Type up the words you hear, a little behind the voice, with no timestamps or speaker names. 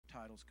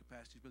titles,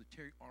 capacities. Brother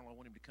Terry Arnold, I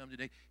want him to come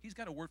today. He's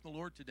got a word from the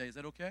Lord today. Is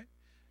that okay?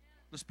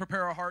 Let's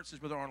prepare our hearts as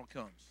Brother Arnold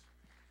comes.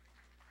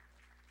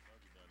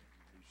 Love you, buddy.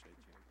 Appreciate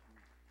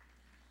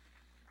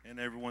you. And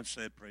everyone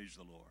said, praise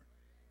the Lord.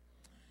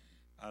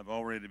 I've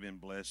already been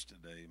blessed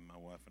today. My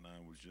wife and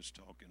I was just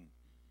talking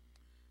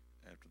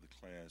after the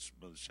class.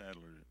 Brother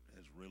Sadler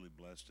has really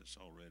blessed us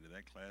already.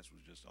 That class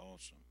was just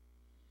awesome.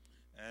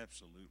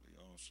 Absolutely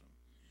awesome.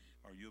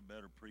 Are you a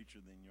better preacher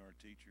than you are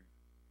teacher?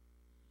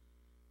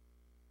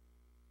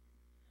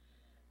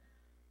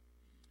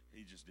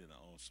 He just did an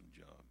awesome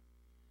job.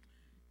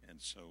 And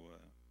so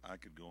I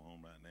could go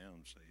home right now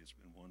and say it's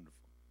been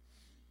wonderful.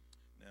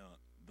 Now,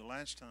 the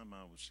last time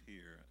I was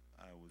here,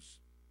 I was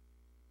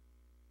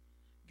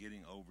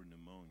getting over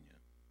pneumonia.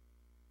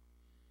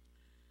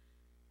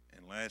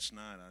 And last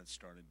night I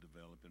started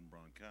developing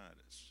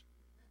bronchitis.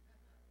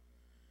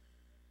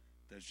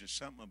 There's just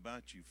something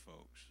about you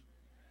folks.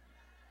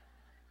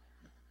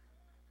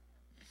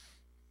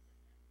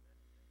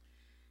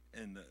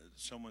 And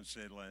someone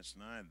said last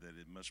night that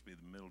it must be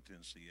the Middle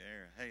Tennessee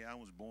air. Hey, I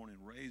was born and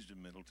raised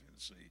in Middle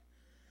Tennessee.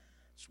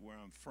 It's where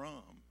I'm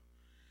from.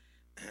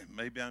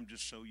 Maybe I'm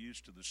just so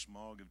used to the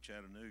smog of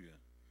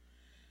Chattanooga.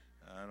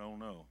 I don't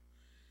know.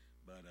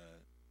 But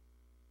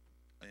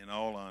in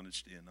all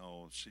honesty, in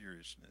all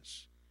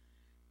seriousness,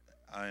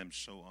 I am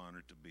so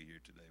honored to be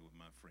here today with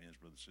my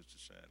friends, Brother and Sister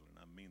Sadler, and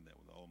I mean that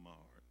with all my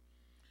heart.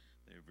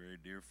 They're very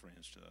dear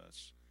friends to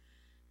us,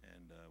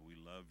 and we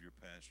love your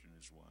pastor and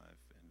his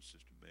wife, and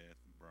Sister Beth,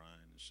 and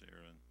Brian, and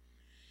Sarah, and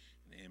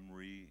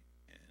Emery,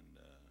 and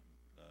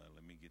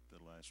let me get the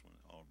last one,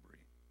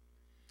 Aubrey.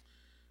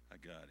 I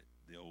got it.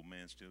 The old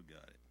man still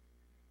got it.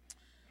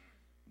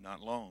 Not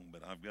long,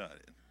 but I've got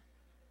it.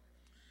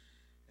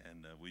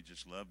 And we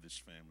just love this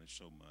family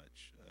so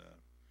much.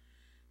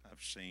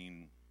 I've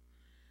seen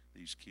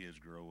these kids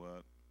grow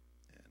up.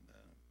 And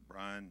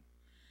Brian,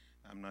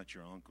 I'm not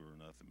your uncle or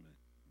nothing, but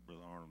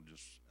Brother Arnold,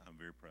 I'm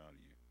very proud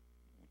of you.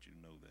 I want you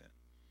to know that.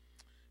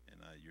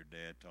 And your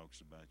dad talks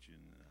about you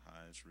in the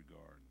highest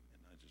regard.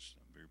 And I'm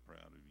very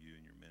proud of you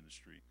and your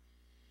ministry.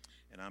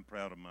 And I'm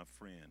proud of my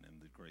friend and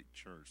the great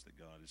church that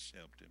God has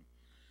helped him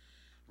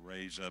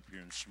raise up here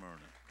in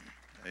Smyrna.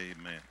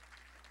 Amen.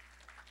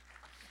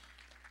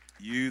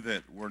 You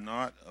that were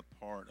not a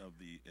part of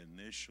the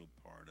initial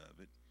part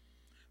of it,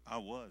 I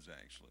was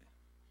actually.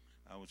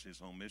 I was his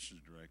home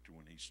missions director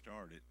when he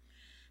started,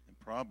 and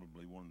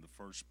probably one of the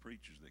first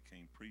preachers that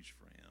came preach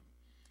for him.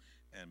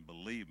 And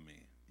believe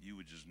me, you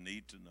would just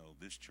need to know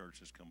this church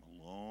has come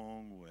a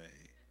long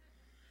way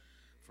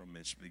from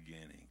its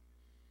beginning.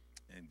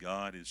 And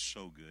God is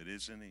so good,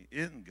 isn't he?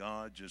 Isn't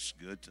God just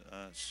good to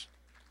us?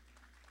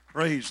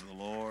 Praise the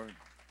Lord.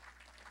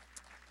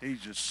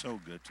 He's just so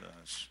good to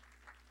us.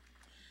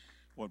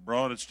 What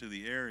brought us to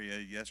the area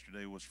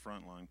yesterday was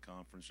Frontline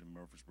Conference in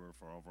Murfreesboro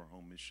for all of our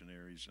home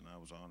missionaries, and I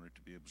was honored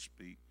to be able to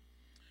speak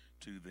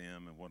to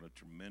them, and what a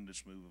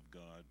tremendous move of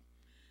God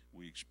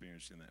we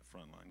experienced in that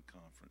Frontline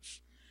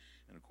Conference.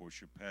 And, of course,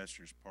 your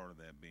pastor is part of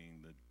that, being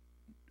the,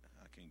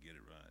 I can't get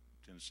it right,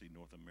 Tennessee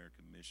North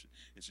American Mission.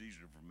 It's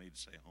easier for me to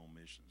say home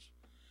missions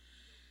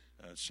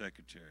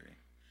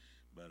secretary.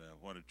 But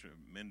what a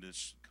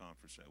tremendous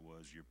conference that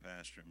was. Your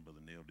pastor and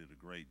Brother Neil did a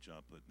great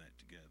job putting that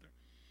together.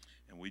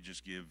 And we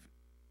just give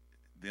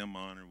them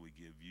honor. We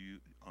give you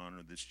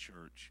honor, this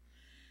church.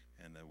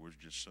 And we're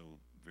just so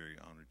very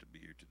honored to be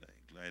here today.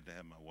 Glad to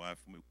have my wife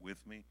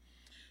with me.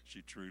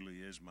 She truly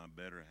is my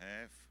better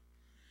half.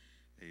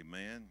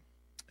 Amen.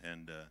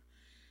 And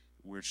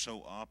we're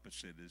so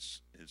opposite,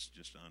 it's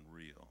just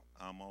unreal.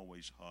 I'm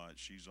always hot.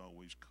 She's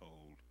always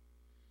cold.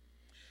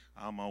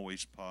 I'm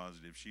always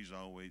positive. She's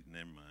always,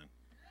 never mind.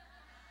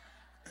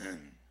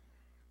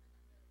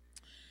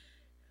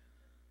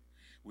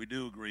 We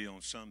do agree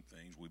on some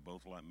things. We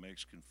both like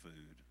Mexican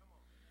food.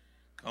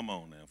 Come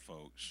on now,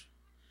 folks.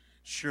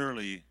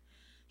 Surely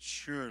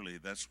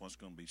that's what's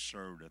going to be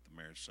served at the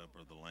marriage supper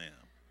of the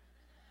Lamb.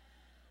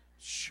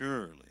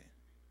 Surely.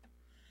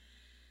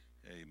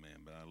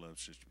 Amen. But I love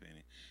Sister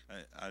Penny.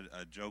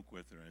 I joke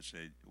with her and I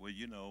say, well,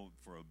 you know,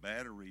 for a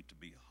battery to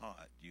be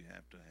hot, you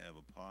have to have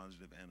a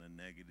positive and a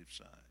negative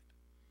side.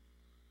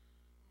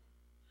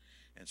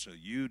 And so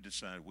you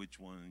decide which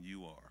one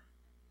you are.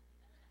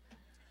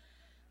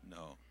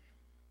 No.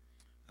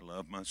 I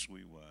love my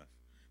sweet wife.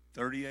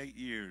 38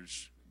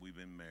 years we've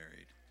been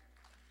married.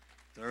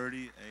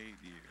 38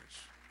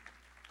 years.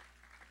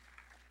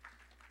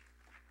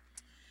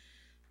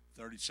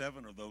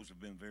 37 of those have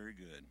been very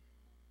good.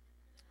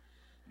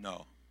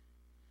 No.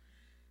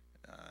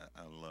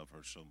 I love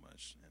her so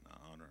much, and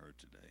I honor her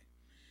today.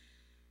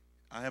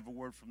 I have a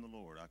word from the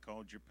Lord. I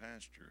called your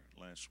pastor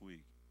last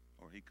week,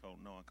 or he called,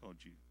 no, I called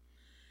you.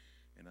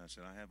 And I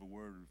said, I have a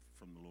word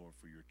from the Lord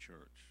for your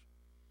church.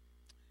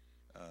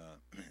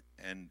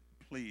 And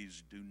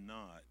please do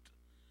not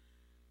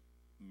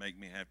make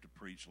me have to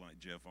preach like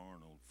Jeff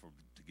Arnold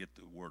to get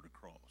the word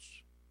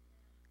across,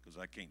 because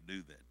I can't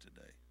do that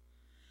today.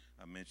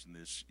 I mentioned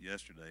this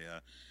yesterday.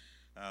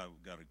 I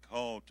got a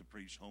call to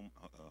preach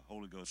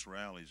Holy Ghost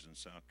rallies in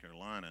South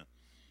Carolina,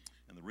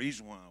 And the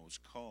reason why I was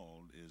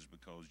called is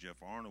because Jeff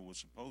Arnold was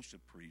supposed to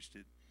have preached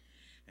it,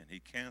 and he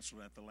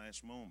canceled at the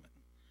last moment.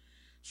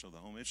 So the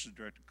home ministry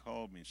director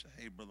called me and said,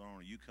 hey, Brother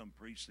Arnold, you come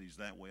preach these.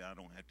 That way I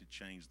don't have to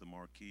change the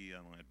marquee.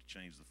 I don't have to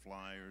change the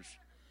flyers.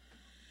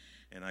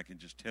 And I can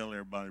just tell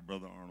everybody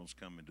Brother Arnold's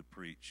coming to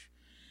preach.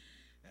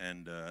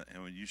 And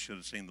when you should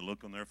have seen the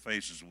look on their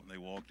faces when they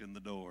walked in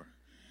the door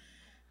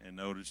and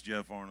noticed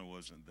Jeff Arnold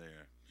wasn't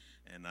there.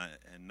 And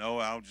no,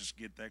 I'll just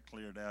get that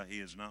cleared out.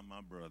 He is not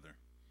my brother.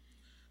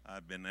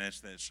 I've been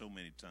asked that so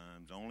many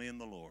times, only in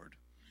the Lord.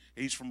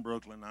 He's from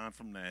Brooklyn, I'm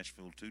from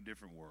Nashville, two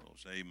different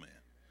worlds. Amen.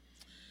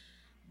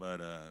 But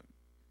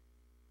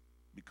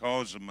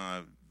because of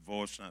my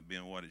voice not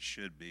being what it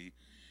should be,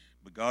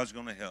 but God's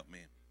going to help me.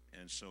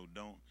 And so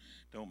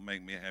don't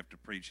make me have to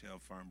preach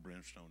hellfire and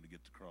brimstone to get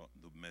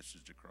the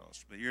message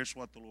across. But here's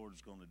what the Lord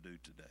is going to do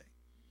today.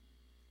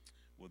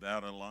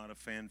 Without a lot of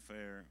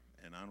fanfare,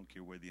 and I don't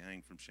care whether you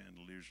hang from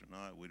chandeliers or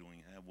not, we don't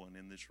even have one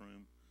in this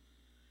room.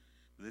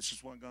 But this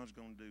is what God's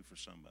going to do for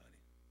somebody.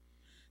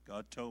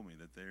 God told me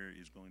that there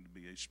is going to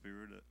be a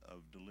spirit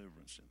of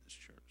deliverance in this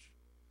church.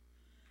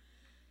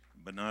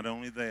 But not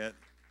only that,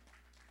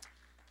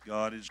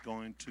 God is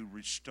going to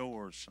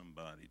restore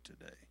somebody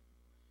today.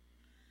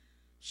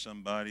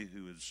 Somebody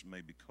who is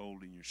maybe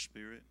cold in your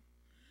spirit,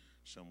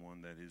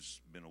 someone that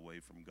has been away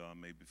from God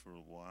maybe for a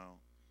while,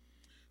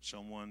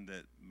 someone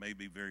that may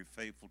be very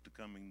faithful to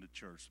coming to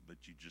church, but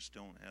you just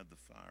don't have the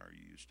fire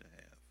you used to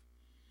have.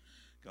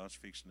 God's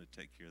fixing to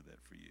take care of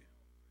that for you,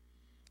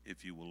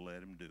 if you will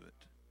let him do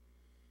it.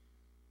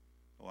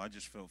 Oh, I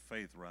just felt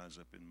faith rise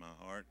up in my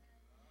heart.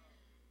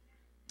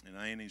 And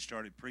I ain't even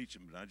started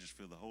preaching, but I just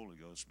feel the Holy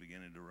Ghost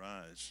beginning to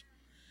rise.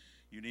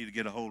 You need to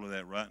get a hold of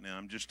that right now.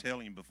 I'm just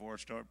telling you before I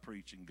start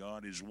preaching,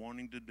 God is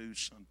wanting to do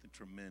something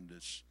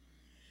tremendous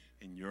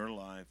in your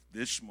life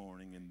this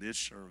morning in this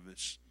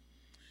service.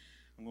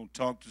 I'm going to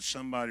talk to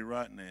somebody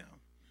right now.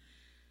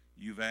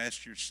 You've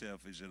asked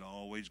yourself, is it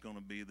always going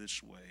to be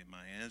this way?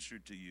 My answer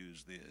to you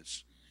is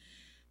this.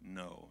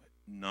 No,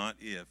 not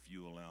if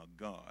you allow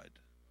God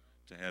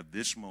to have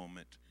this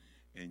moment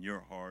in your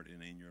heart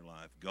and in your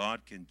life.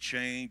 God can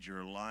change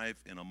your life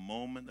in a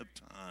moment of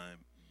time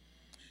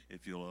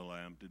if you'll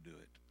allow him to do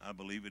it. I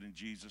believe it in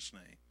Jesus'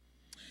 name.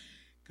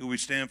 Could we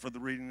stand for the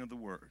reading of the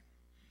word?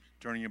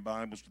 Turning your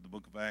Bibles to the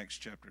book of Acts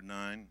chapter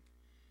 9.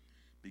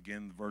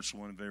 Begin with verse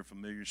 1, a very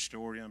familiar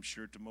story, I'm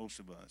sure, to most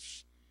of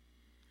us.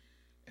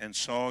 And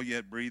Saul,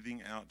 yet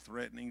breathing out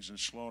threatenings and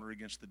slaughter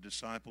against the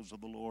disciples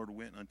of the Lord,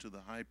 went unto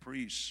the high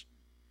priests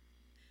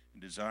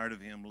and desired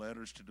of him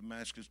letters to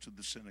Damascus to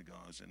the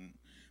synagogues, and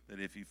that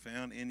if he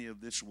found any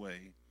of this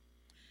way,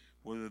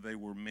 whether they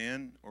were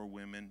men or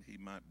women, he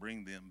might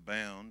bring them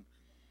bound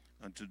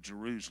unto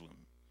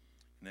Jerusalem.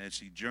 And as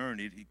he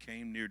journeyed, he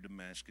came near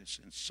Damascus,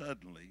 and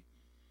suddenly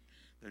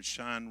there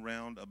shined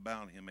round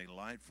about him a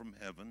light from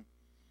heaven.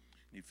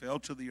 And he fell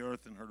to the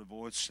earth and heard a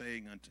voice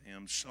saying unto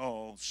him,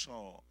 Saul,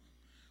 Saul,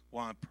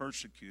 why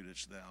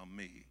persecutest thou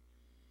me?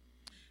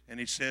 And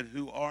he said,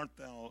 Who art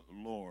thou,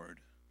 Lord?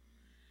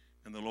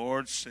 And the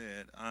Lord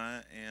said,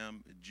 I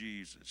am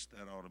Jesus.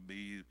 That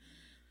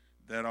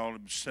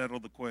ought to settle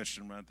the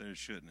question right there,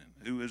 shouldn't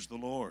it? Who is the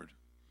Lord?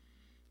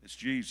 It's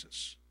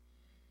Jesus.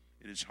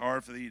 It is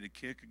hard for thee to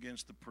kick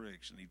against the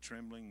pricks. And he,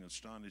 trembling and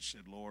astonished,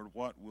 said, Lord,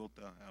 what wilt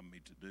thou have me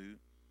to do?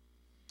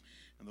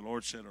 And the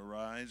Lord said,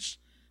 Arise,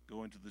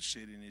 go into the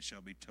city, and it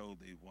shall be told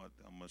thee what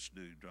thou must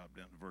do. Drop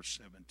down to verse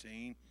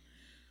 17,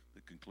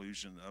 the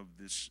conclusion of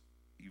this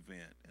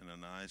event. And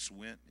Ananias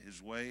went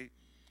his way,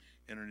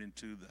 entered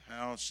into the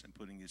house, and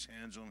putting his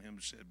hands on him,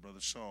 said, Brother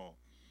Saul,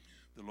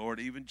 the Lord,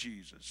 even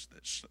Jesus,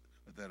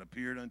 that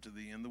appeared unto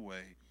thee in the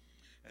way,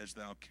 as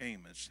thou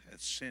camest,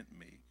 hath sent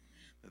me,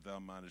 that thou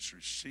mightest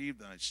receive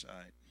thy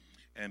sight,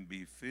 and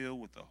be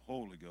filled with the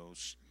Holy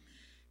Ghost.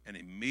 And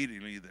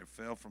immediately there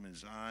fell from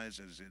his eyes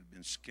as it had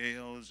been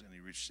scales, and he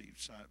received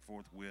sight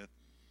forthwith,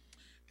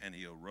 and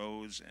he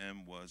arose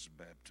and was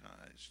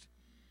baptized.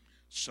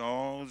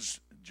 Saul's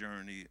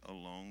journey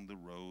along the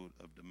road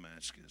of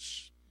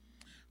Damascus.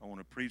 I want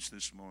to preach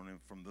this morning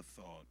from the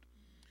thought,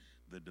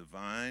 the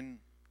divine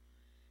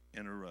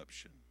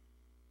interruption.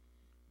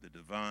 The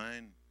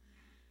divine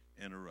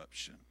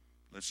interruption.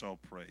 Let's all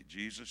pray.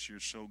 Jesus, you're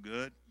so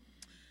good.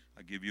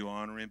 I give you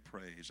honor and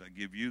praise. I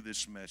give you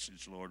this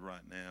message, Lord,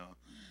 right now.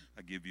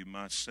 I give you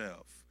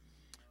myself.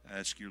 I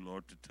ask you,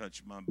 Lord, to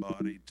touch my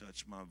body,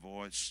 touch my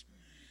voice.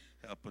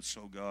 Help us,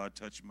 oh God,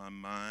 touch my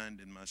mind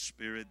and my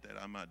spirit, that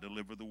I might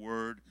deliver the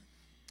word,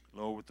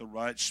 Lord, with the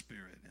right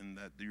spirit, and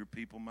that your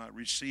people might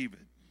receive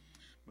it.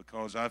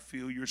 Because I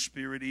feel your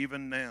spirit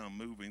even now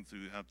moving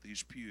throughout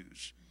these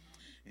pews.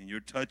 And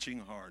you're touching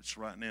hearts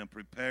right now,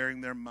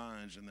 preparing their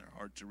minds and their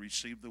heart to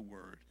receive the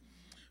word.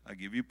 I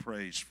give you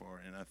praise for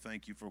it, and I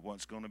thank you for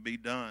what's going to be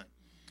done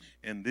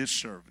in this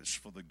service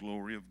for the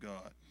glory of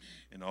God.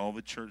 And all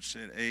the church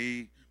said,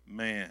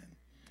 amen.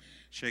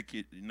 Shake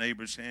your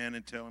neighbor's hand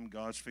and tell him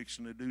God's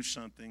fixing to do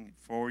something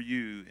for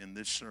you in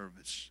this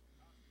service.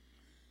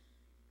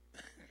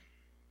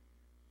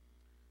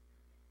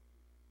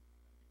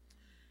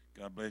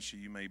 God bless you.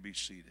 You may be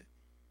seated.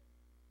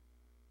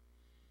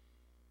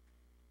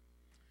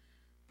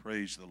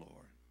 Praise the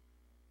Lord.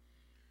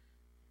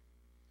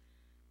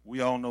 We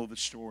all know the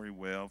story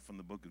well from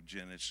the book of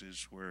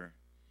Genesis, where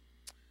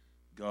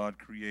God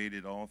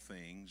created all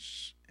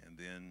things, and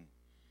then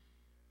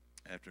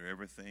after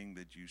everything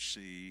that you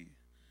see,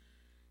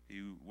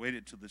 he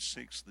waited till the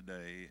sixth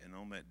day, and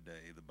on that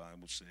day, the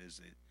Bible says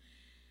that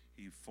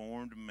he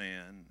formed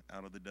man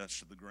out of the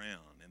dust of the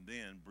ground, and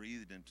then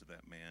breathed into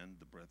that man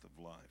the breath of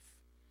life.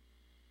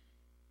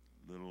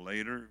 A little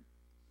later,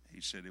 he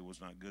said it was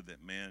not good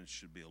that man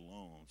should be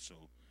alone, so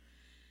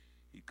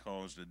he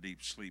caused a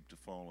deep sleep to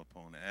fall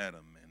upon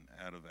Adam, and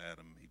out of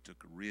Adam he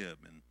took a rib,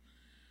 and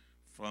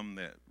from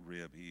that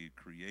rib he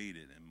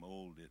created and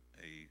molded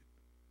a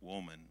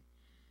woman,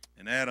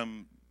 and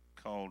Adam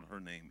called her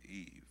name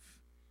Eve.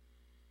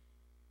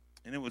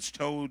 And it was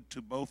told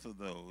to both of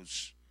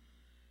those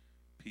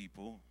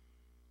people,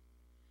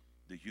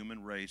 the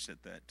human race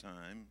at that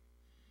time,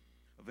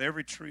 of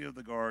every tree of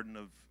the garden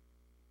of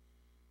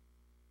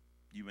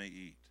you may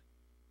eat,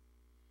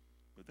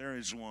 but there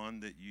is one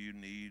that you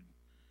need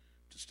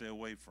to stay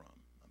away from.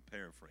 I'm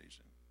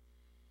paraphrasing.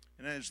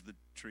 And that is the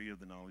tree of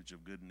the knowledge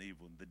of good and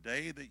evil. And the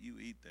day that you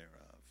eat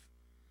thereof,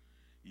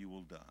 you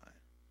will die.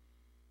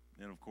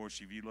 And of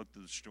course, if you look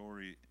at the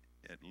story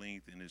at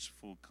length in its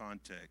full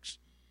context,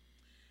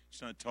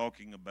 it's not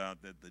talking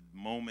about that the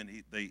moment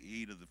they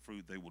eat of the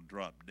fruit, they will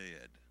drop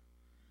dead.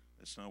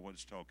 That's not what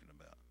it's talking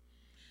about.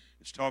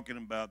 It's talking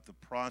about the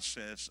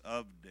process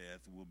of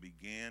death will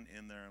begin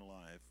in their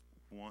life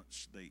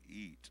once they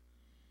eat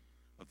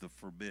of the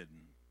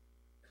forbidden.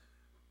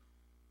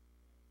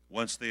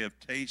 Once they have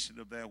tasted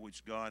of that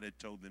which God had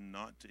told them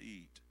not to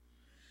eat,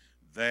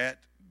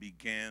 that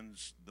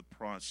begins the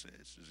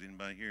process. Is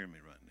anybody hearing me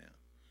right now?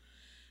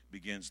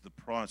 Begins the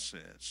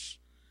process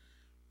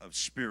of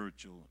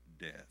spiritual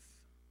death.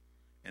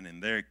 And in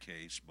their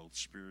case, both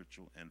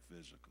spiritual and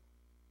physical.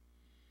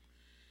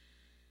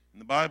 And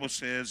the Bible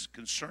says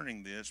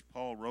concerning this,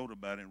 Paul wrote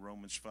about it in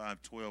Romans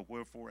 5:12,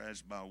 wherefore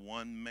as by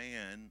one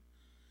man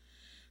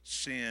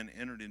sin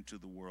entered into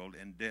the world,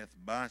 and death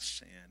by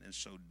sin, and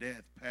so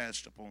death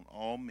passed upon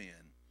all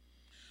men,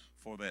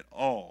 for that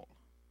all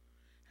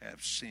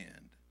have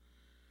sinned.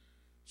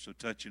 So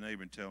touch your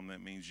neighbor and tell them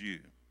that means you.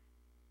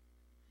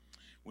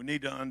 We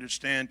need to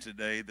understand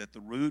today that the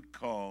root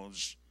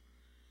cause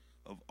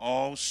of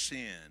all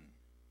sin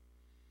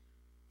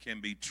can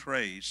be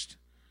traced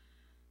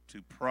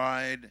to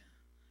pride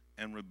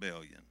and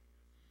rebellion.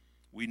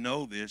 We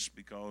know this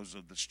because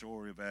of the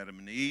story of Adam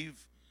and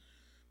Eve,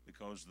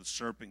 because the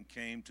serpent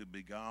came to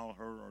beguile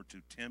her or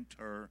to tempt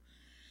her,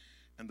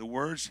 and the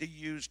words he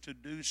used to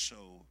do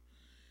so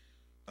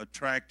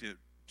attracted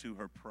to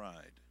her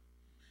pride.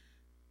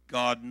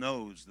 God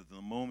knows that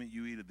the moment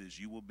you eat of this,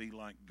 you will be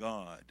like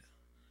God,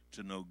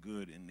 to know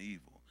good and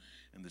evil.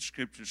 And the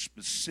scripture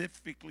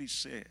specifically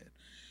said,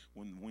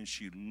 when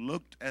she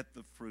looked at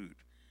the fruit,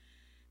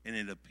 and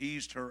it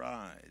appeased her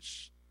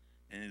eyes,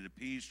 and it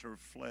appeased her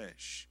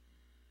flesh,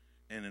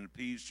 and it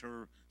appeased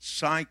her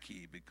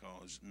psyche,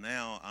 because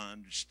now I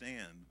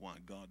understand why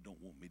God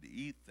don't want me to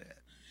eat that.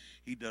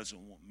 He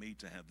doesn't want me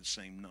to have the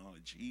same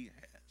knowledge he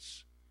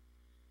has,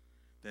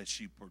 that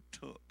she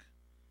partook.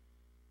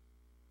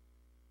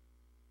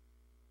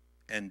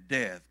 And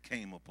death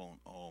came upon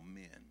all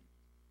men.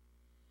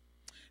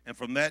 And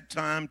from that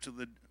time to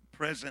the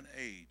present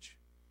age,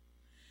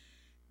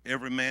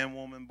 every man,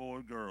 woman,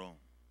 boy, girl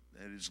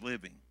that is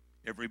living,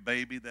 every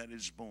baby that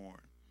is born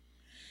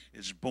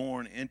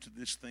into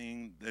this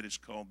thing that is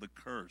called the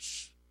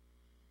curse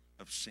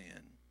of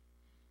sin.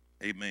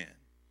 Amen.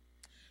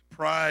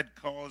 Pride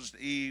caused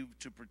Eve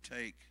to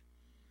partake,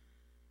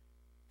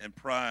 and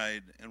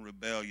pride and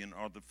rebellion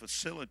are the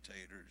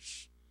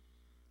facilitators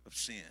of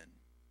sin.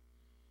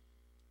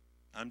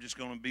 I'm just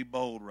going to be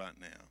bold right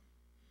now.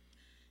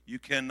 You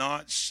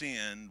cannot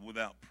sin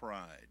without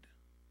pride.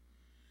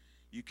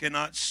 You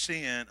cannot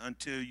sin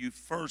until you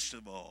first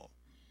of all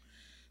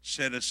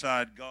set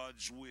aside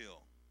God's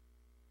will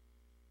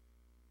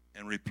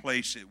and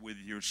replace it with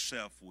your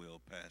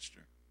self-will,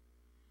 Pastor.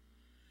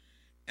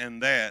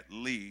 And that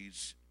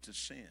leads to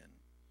sin.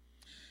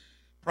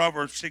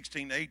 Proverbs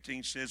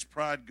 16:18 says,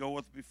 pride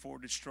goeth before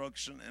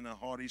destruction, and a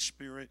haughty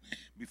spirit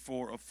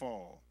before a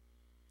fall.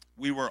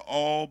 We were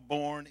all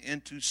born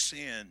into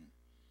sin.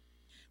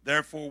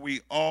 Therefore,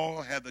 we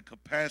all have the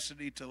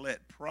capacity to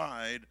let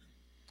pride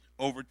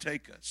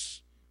overtake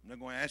us. I'm not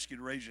going to ask you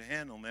to raise your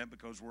hand on that,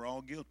 because we're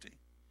all guilty.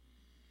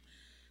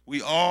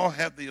 We all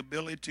have the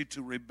ability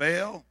to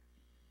rebel.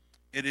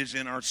 It is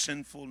in our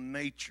sinful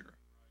nature.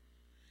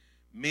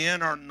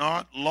 Men are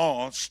not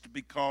lost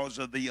because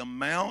of the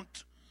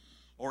amount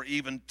or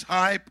even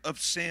type of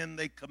sin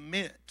they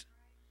commit.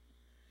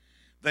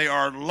 They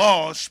are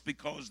lost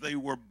because they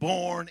were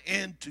born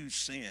into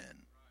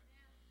sin.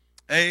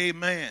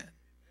 Amen.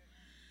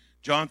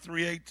 John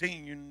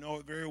 3:18, you know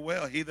it very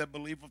well. He that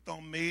believeth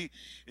on me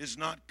is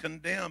not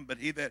condemned, but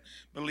he that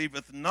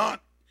believeth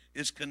not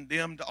is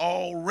condemned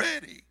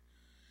already,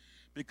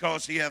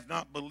 because he hath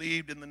not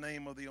believed in the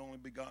name of the only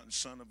begotten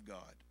Son of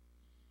God.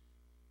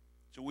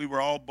 So we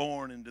were all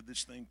born into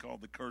this thing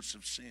called the curse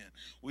of sin.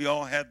 We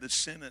all had the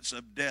sentence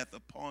of death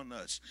upon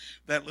us.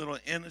 That little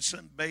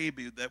innocent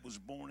baby that was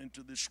born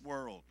into this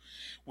world,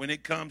 when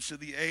it comes to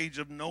the age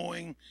of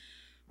knowing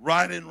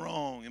right and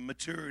wrong and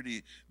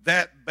maturity,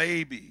 that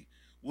baby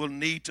will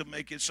need to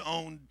make its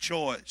own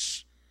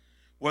choice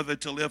whether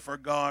to live for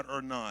God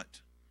or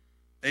not.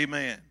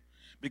 Amen.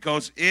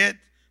 Because it,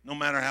 no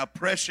matter how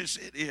precious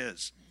it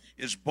is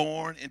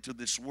born into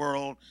this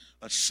world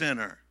a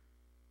sinner.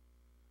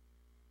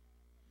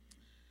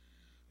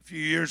 A few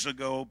years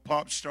ago,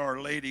 pop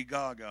star Lady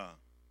Gaga,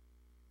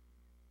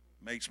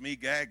 makes me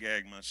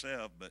gag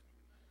myself, but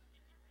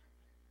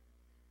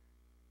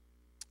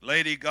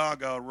Lady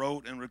Gaga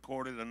wrote and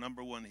recorded a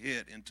 #1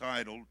 hit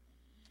entitled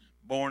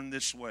Born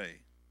This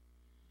Way.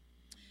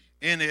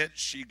 In it,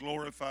 she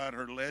glorified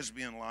her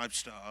lesbian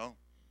lifestyle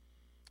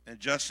and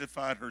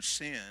justified her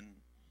sin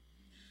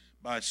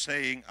by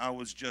saying, I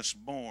was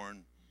just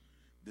born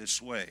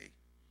this way.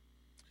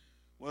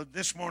 Well,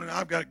 this morning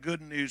I've got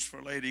good news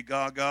for Lady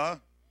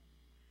Gaga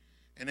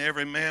and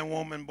every man,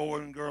 woman, boy,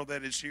 and girl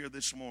that is here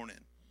this morning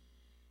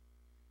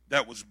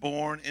that was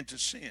born into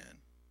sin.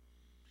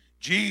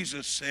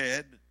 Jesus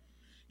said,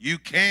 you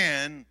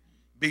can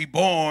be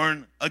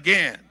born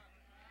again.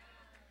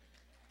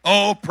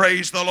 Oh,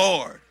 praise the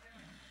Lord.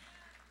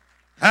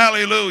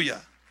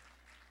 Hallelujah.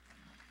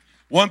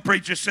 One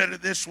preacher said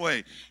it this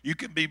way: you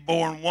can be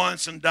born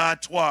once and die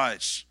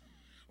twice,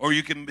 or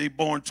you can be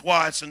born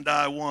twice and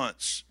die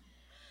once.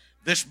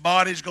 This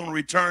body's going to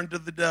return to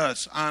the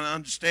dust. I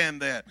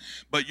understand that.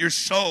 But your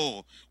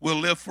soul will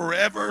live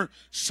forever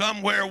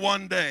somewhere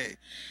one day.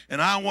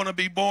 And I want to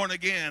be born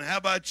again. How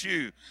about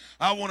you?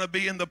 I want to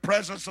be in the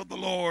presence of the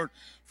Lord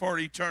for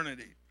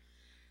eternity.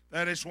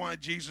 That is why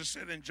Jesus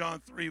said in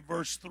John 3,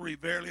 verse 3,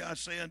 verily I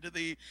say unto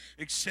thee,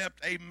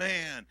 except a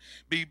man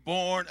be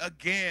born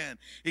again,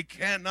 he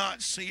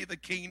cannot see the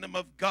kingdom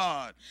of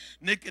God.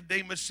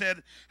 Nicodemus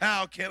said,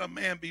 how can a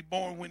man be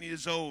born when he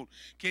is old?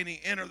 Can he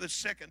enter the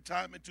second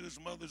time into his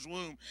mother's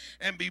womb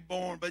and be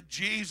born? But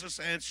Jesus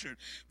answered,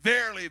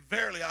 verily,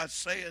 verily I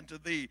say unto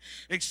thee,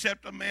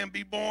 except a man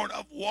be born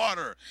of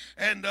water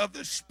and of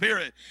the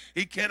Spirit,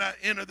 he cannot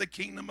enter the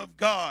kingdom of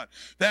God.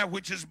 That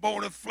which is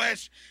born of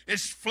flesh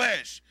is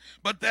flesh,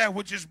 but that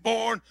which is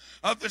born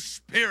of the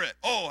Spirit,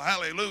 oh,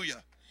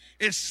 hallelujah,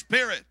 is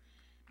spirit.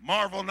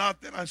 Marvel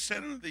not that I said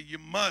unto thee, you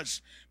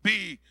must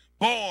be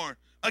born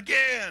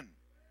again.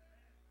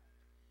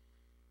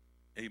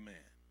 Amen.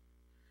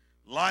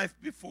 Life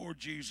before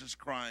Jesus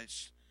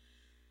Christ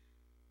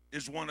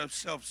is one of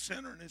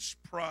self-centeredness,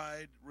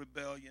 pride,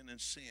 rebellion, and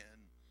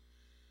sin.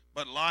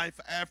 But life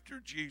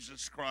after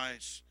Jesus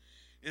Christ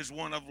is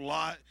one of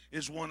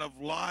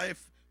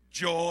life,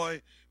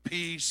 joy,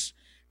 peace,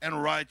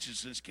 and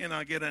righteousness. Can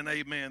I get an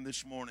amen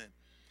this morning?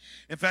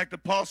 In fact,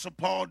 Apostle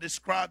Paul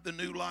described the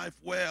new life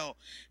well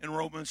in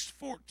Romans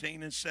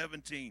 14 and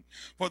 17.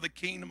 For the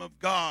kingdom of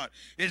God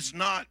is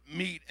not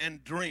meat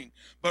and drink,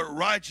 but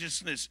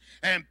righteousness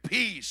and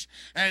peace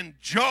and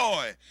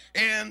joy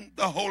in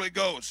the Holy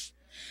Ghost.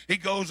 He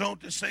goes on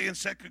to say in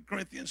 2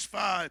 Corinthians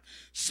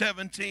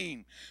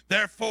 5:17,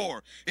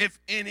 therefore, if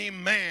any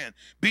man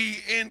be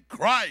in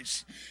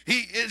Christ,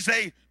 he is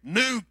a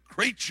new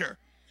creature.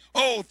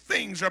 Old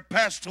things are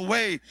passed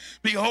away.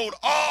 Behold,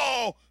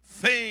 all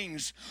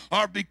things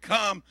are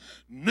become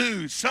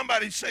new.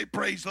 Somebody say,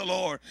 praise the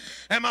Lord.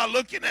 Am I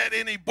looking at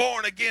any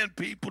born again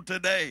people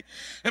today?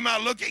 Am I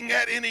looking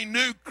at any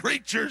new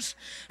creatures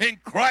in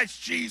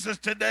Christ Jesus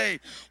today,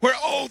 where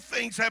old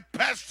things have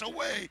passed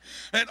away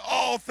and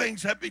all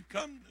things have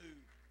become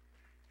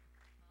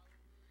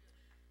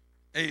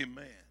new?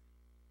 Amen.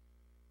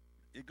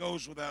 It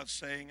goes without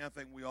saying, I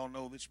think we all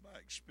know this by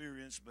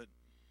experience, but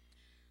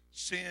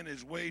sin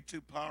is way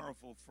too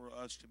powerful for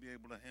us to be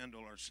able to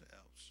handle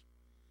ourselves.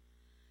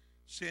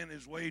 Sin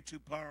is way too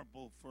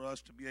powerful for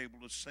us to be able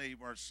to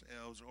save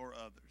ourselves or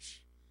others.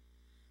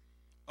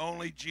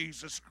 Only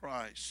Jesus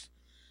Christ,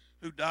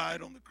 who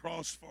died on the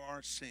cross for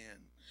our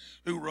sin,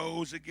 who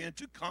rose again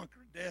to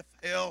conquer death,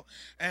 hell,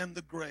 and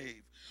the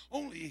grave.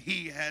 Only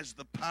he has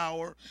the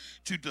power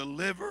to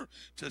deliver,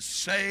 to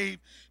save,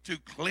 to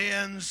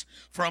cleanse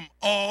from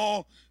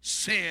all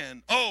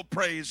sin. Oh,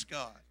 praise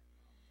God.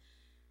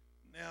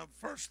 Now,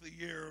 first of the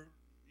year,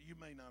 you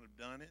may not have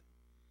done it.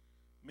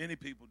 Many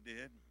people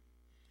did.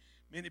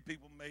 Many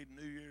people made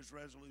New Year's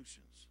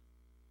resolutions.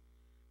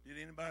 Did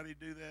anybody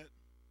do that?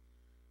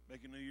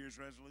 Make a New Year's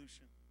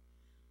resolution?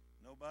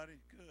 Nobody?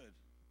 Good.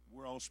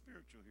 We're all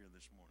spiritual here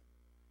this morning.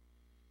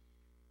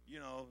 You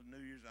know,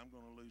 New Year's, I'm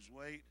going to lose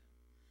weight.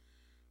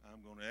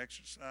 I'm going to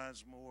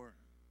exercise more.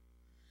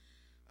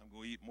 I'm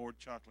going to eat more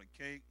chocolate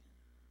cake.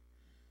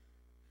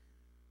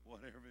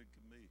 Whatever it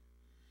can be.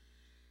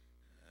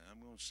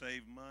 I'm going to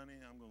save money.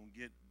 I'm going to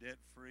get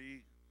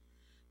debt-free.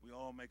 We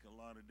all make a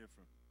lot of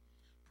different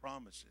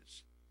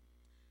promises.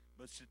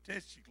 But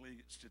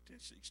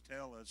statistics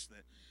tell us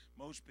that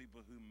most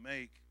people who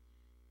make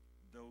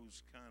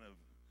those kind of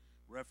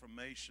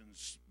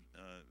reformations,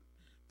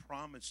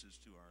 promises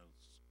to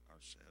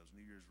ourselves,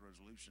 New Year's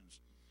resolutions,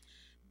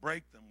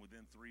 break them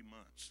within 3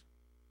 months.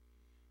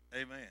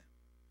 Amen.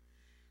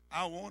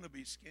 I want to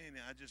be skinny.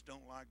 I just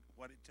don't like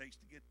what it takes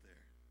to get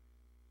there.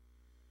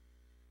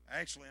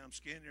 Actually, I'm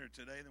skinnier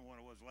today than what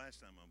I was last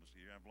time I was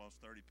here. I've lost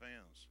 30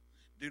 pounds.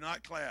 Do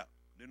not clap.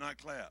 Do not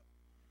clap.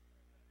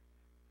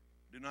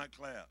 Do not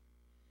clap.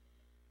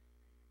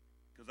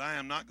 Because I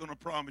am not going to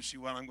promise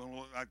you what I'm going to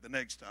look like the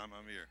next time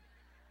I'm here.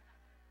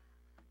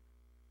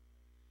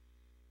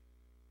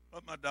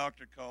 But my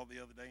doctor called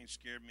the other day and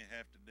scared me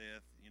half to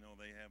death. You know,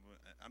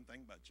 I'm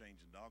thinking about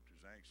changing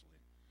doctors,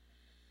 actually.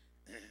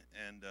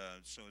 And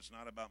so it's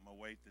not about my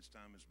weight this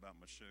time. It's about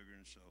my sugar.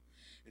 And so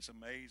it's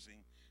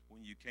amazing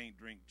when you can't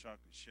drink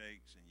chocolate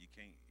shakes and you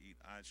can't eat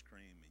ice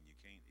cream and you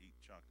can't eat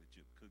chocolate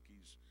chip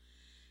cookies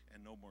and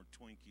no more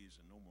Twinkies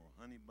and no more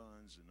honey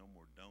buns and no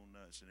more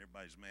donuts. And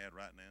everybody's mad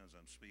right now as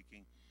I'm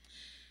speaking.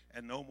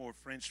 And no more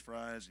French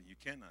fries, and you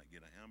cannot get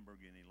a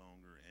hamburger any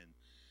longer. And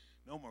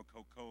no more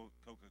Coca-Colas.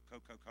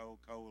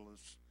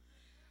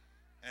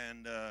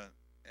 And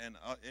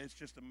it's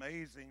just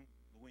amazing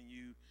when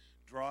you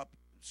drop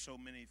so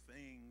many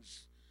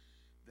things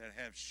that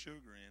have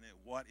sugar in it,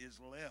 what is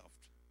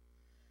left?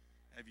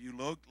 Have you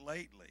looked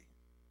lately?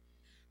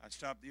 I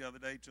stopped the other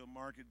day to a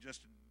market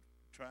just to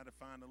try to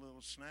find a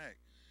little snack.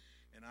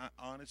 And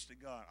honest to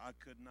God, I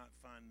could not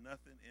find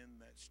nothing in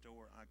that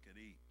store I could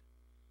eat.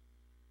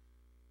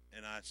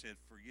 And I said,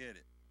 forget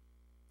it.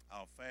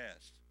 I'll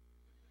fast.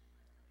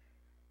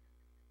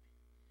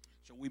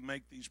 So we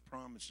make these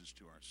promises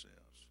to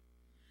ourselves.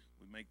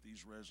 We make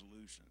these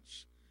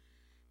resolutions.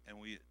 And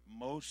we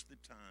most of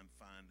the time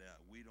find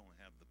out we don't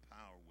have the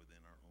power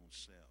within our own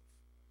self.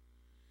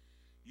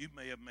 You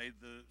may have made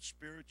the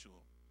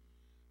spiritual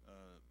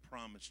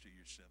promise to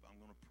yourself. I'm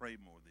going to pray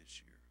more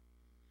this year.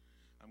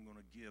 I'm going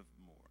to give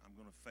more. I'm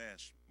going to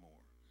fast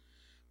more.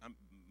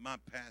 My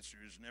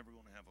pastor is never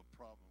going to have a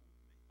problem with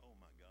me. Oh,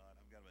 my God.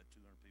 I've got about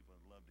 200 people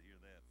I'd love to hear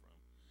that from.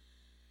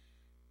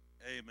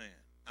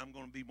 Amen. I'm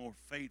going to be more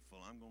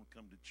faithful. I'm going to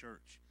come to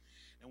church.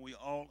 And we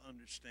all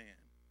understand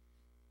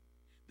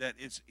that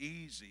it's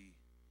easy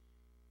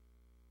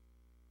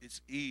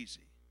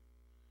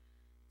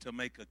to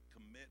make a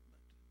commitment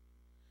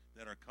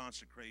that our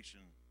consecration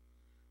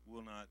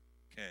will not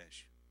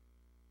cash.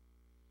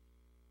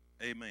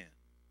 Amen.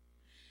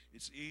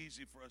 It's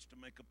easy for us to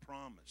make a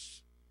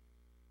promise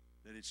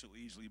that it's so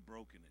easily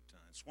broken at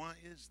times. Why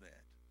is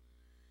that?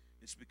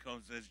 It's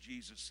because, as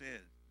Jesus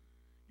said,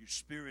 your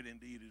spirit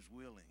indeed is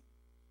willing,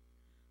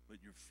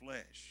 but your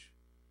flesh,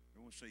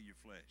 everyone say your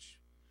flesh.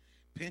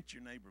 Pinch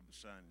your neighbor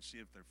beside and see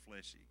if they're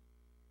fleshy.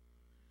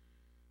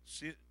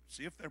 See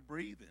if they're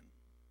breathing.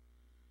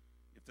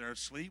 If they're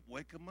asleep,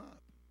 wake them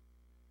up.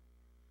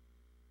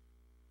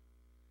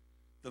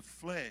 The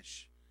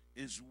flesh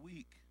is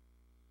weak.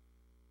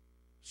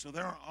 So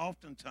there are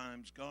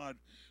oftentimes God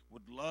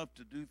would love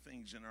to do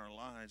things in our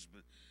lives,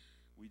 but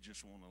we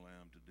just won't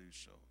allow him to do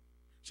so.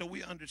 So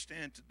we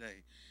understand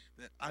today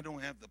that I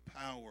don't have the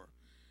power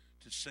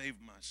to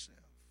save myself.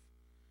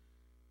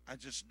 I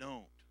just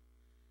don't.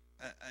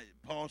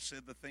 Paul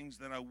said the things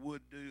that I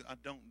would do, I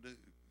don't do.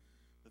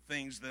 The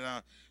things that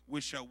I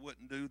wish I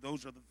wouldn't do,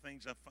 those are the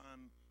things I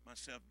find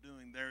myself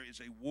doing. There is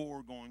a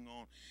war going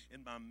on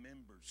in my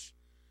members.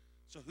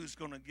 So who's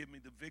going to give me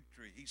the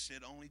victory? He said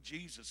only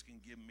Jesus can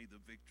give me the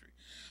victory.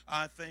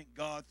 I thank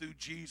God through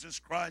Jesus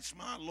Christ,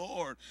 my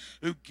Lord,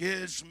 who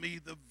gives me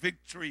the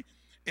victory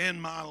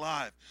in my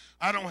life.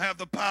 I don't have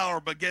the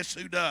power, but guess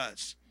who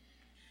does?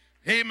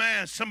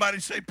 Amen. Somebody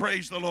say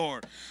praise the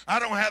Lord. I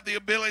don't have the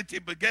ability,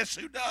 but guess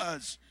who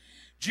does?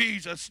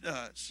 Jesus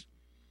does.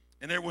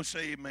 And everyone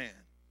say amen.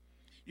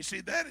 You see,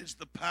 that is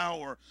the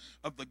power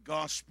of the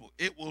gospel.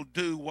 It will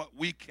do what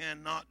we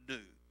cannot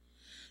do.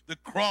 The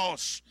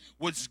cross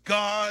was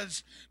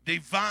God's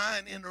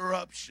divine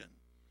interruption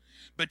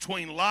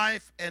between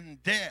life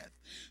and death,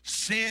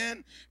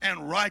 sin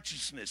and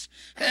righteousness,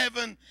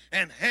 heaven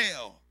and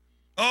hell.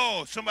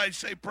 Oh, somebody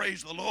say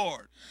praise the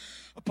Lord.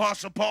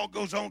 Apostle Paul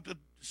goes on to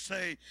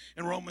say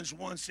in Romans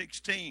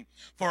 1:16,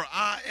 for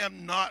I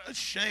am not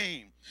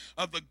ashamed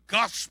of the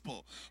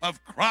gospel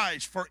of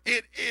Christ, for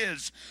it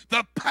is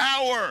the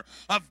power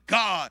of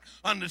God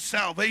unto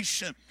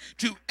salvation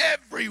to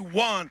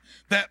everyone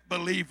that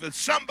believeth.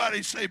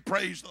 Somebody say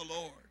praise the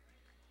Lord.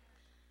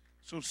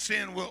 So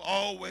sin will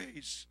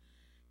always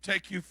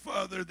take you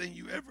further than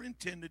you ever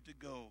intended to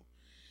go,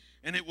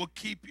 and it will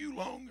keep you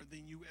longer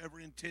than you ever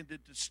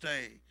intended to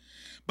stay.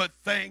 But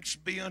thanks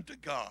be unto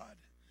God,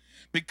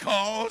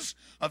 because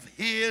of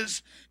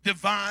his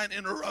divine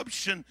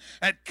interruption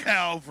at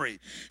Calvary.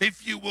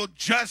 If you will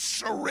just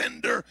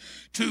surrender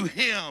to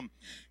him,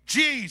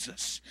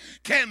 Jesus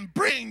can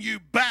bring you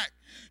back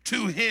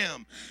to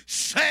him,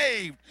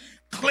 saved,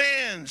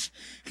 cleansed,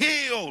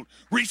 healed,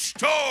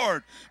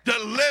 restored,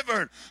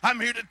 delivered. I'm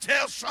here to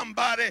tell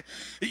somebody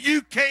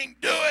you can't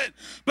do it,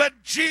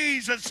 but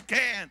Jesus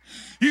can.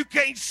 You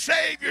can't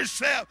save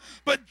yourself,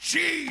 but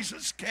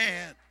Jesus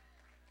can.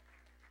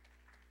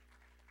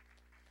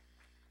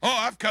 Oh,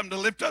 I've come to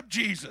lift up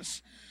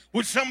Jesus.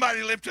 Would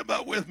somebody lift him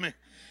up with me?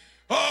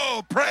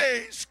 Oh,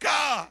 praise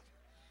God.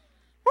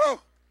 Woo.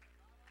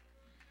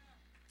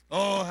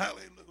 Oh,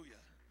 hallelujah.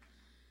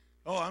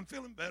 Oh, I'm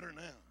feeling better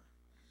now.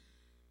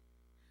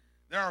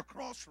 There are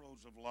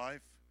crossroads of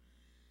life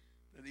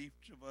that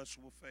each of us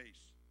will face.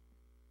 I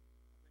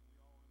think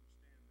we all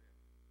understand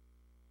that.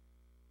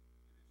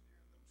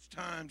 It is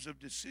during those times of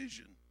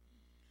decision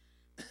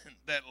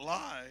that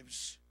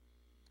lives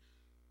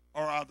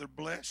are either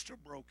blessed or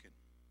broken,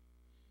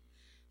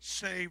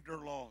 saved or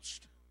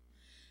lost,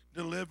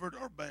 delivered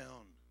or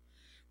bound,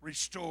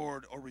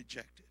 restored or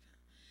rejected.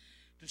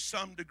 To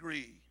some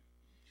degree,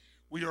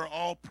 we are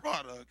all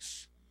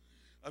products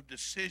of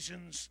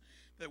decisions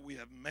that we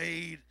have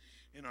made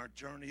in our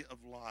journey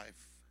of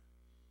life.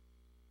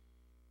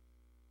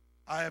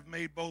 I have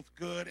made both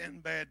good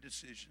and bad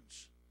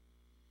decisions.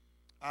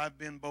 I've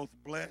been both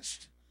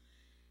blessed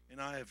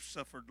and I have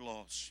suffered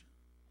loss,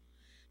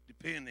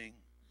 depending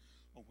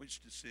on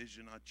which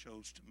decision I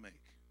chose to make.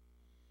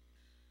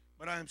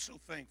 But I am so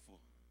thankful.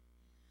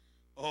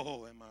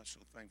 Oh, am I so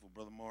thankful,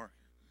 Brother Mark,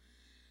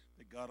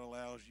 that God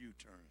allows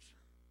U-turns.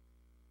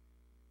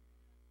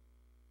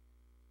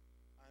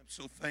 I am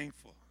so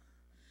thankful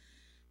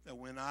that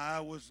when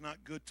I was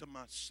not good to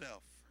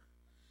myself,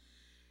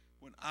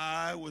 when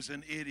I was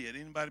an idiot,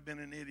 anybody been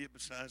an idiot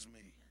besides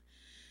me?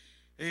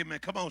 Amen.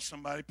 Come on,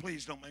 somebody.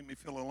 Please don't make me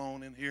feel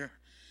alone in here.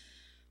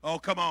 Oh,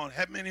 come on.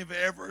 Have many of you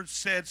ever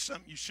said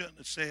something you shouldn't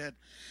have said?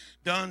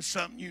 Done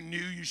something you knew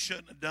you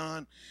shouldn't have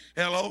done?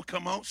 Hello,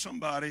 come on,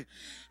 somebody.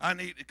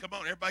 Come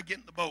on, everybody get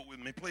in the boat with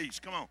me, please.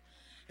 Come on.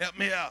 Help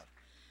me out.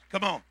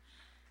 Come on.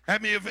 How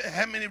many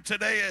of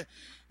today,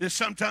 there's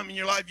sometime in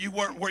your life you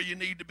weren't where you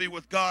need to be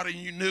with God and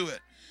you knew it?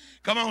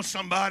 Come on,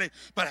 somebody.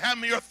 But how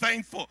many are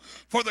thankful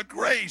for the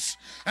grace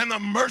and the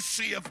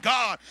mercy of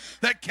God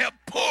that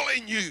kept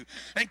pulling you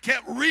and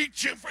kept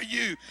reaching for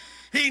you?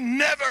 He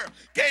never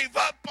gave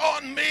up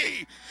on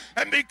me.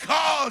 And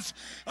because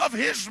of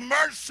his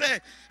mercy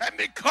and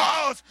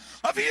because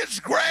of his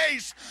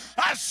grace,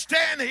 I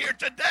stand here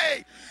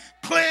today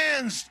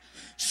cleansed,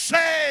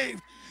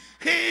 saved,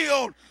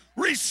 healed,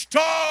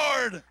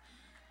 restored.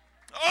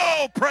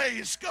 Oh,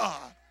 praise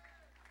God.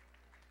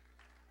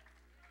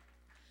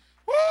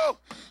 Woo!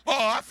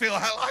 Oh, I feel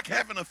like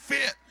having a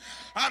fit.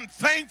 I'm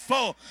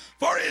thankful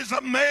for his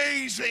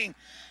amazing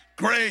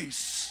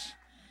grace.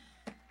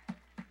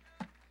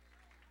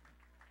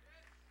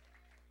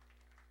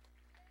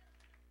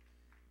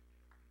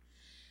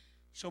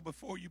 So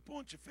before you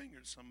point your finger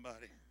at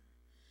somebody,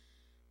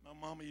 my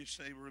mama used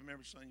to say,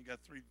 remember, son, you got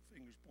 3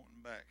 fingers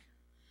pointing back.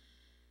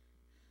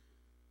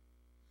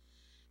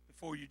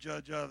 Before you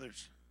judge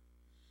others,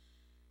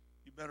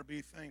 you better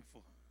be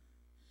thankful.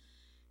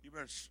 You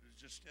better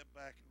just step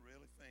back and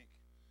really think.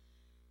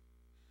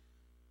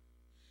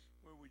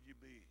 Where would you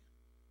be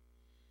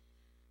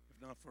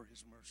if not for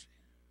his mercy?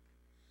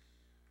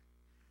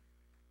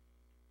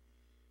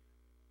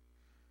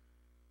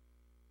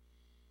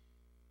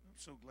 I'm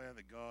so glad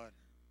that God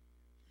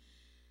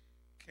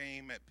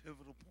came at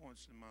pivotal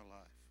points in my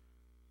life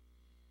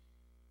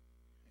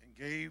and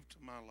gave to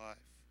my life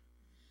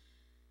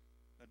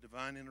a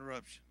divine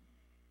interruption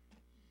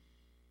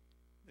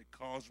that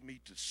caused me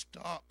to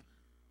stop,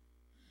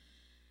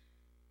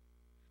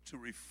 to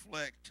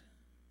reflect,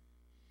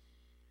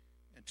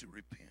 and to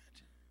repent.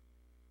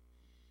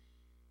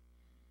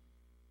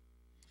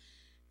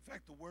 In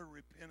fact, the word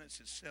repentance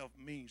itself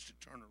means to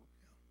turn around.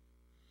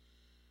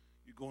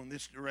 You go in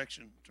this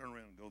direction, turn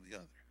around and go the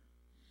other.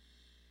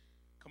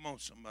 Come on,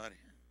 somebody.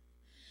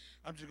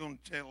 I'm just going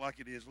to tell it like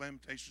it is.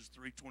 Lamentations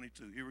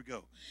 3:22. Here we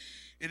go.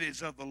 It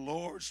is of the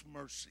Lord's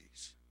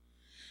mercies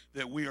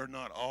that we are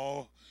not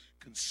all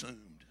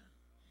consumed.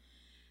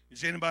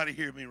 Does anybody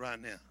hear me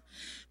right now?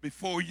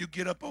 Before you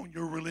get up on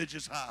your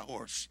religious high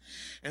horse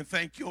and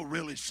think you're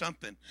really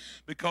something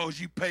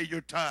because you pay your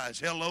tithes.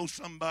 Hello,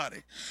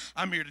 somebody.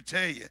 I'm here to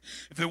tell you,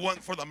 if it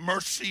wasn't for the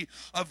mercy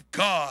of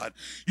God,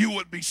 you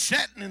would be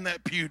sitting in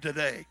that pew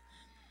today.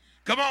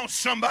 Come on,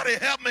 somebody,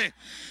 help me.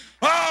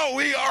 Oh,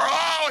 we are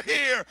all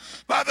here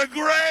by the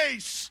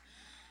grace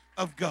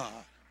of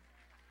God.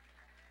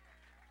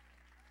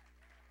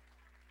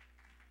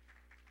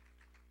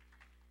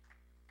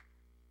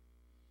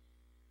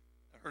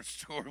 I heard a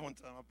story one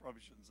time. I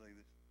probably shouldn't say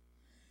this.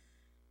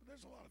 But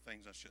there's a lot of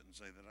things I shouldn't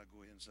say that I'll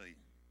go ahead and say.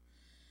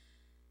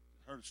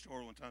 I heard a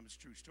story one time. It's a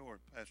true story.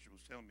 The pastor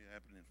was telling me it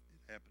happened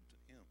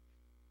to him.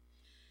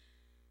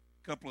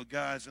 A couple of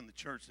guys in the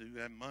church who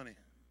had money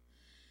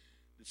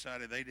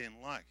decided they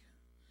didn't like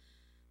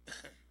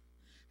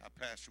how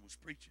pastor was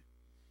preaching,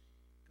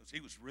 because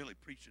he was really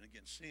preaching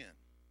against sin.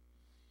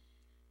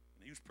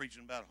 And he was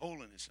preaching about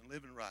holiness and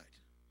living right.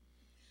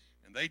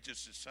 And they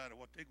just decided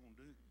what they're going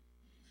to do.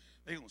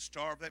 They're going to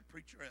starve that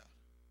preacher out.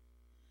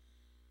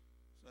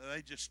 So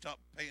they just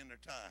stopped paying their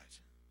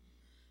tithes.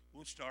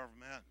 We'll starve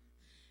him out.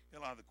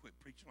 He'll either quit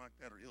preaching like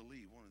that or he'll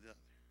leave, one or the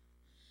other.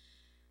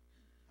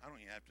 I don't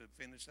even have to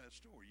finish that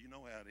story. You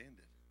know how it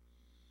ended.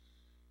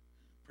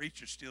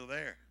 Preacher's still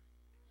there.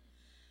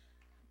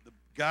 The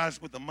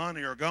guys with the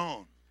money are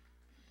gone.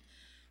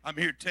 I'm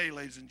here to tell you,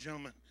 ladies and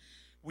gentlemen,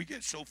 we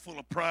get so full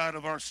of pride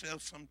of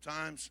ourselves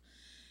sometimes,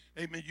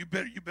 Amen. You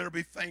better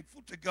be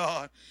thankful to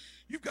God.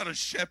 You've got a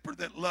shepherd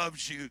that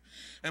loves you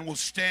and will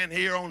stand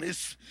here on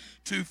his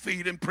 2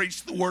 feet and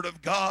preach the word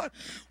of God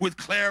with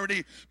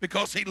clarity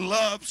because he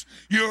loves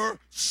your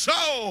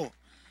soul.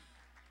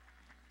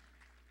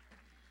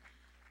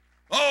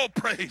 Oh,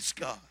 praise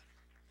God.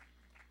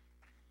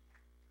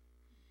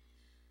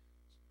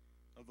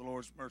 Of the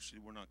Lord's mercy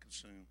we're not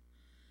consumed,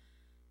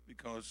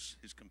 because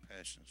his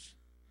compassions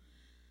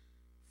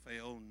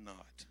fail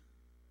not.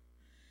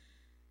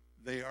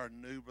 They are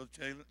new. Brother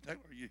Taylor,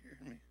 are you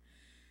hearing me?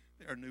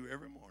 They are new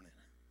every morning.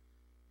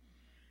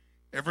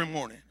 Every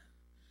morning.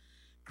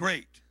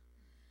 Great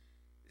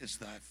is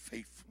thy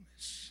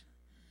faithfulness.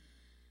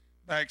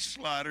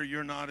 Backslider,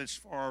 you're not as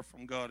far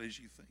from God as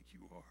you think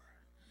you are.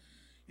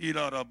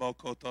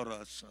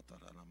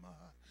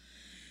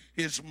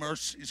 His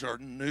mercies are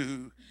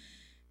new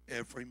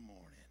every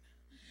morning.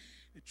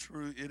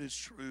 It is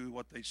true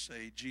what they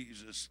say.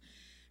 Jesus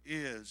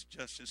is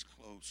just as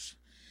close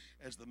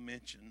as the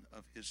mention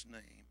of his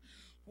name.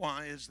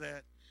 Why is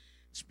that?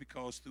 It's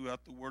because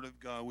throughout the Word of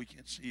God we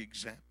can see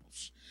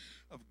examples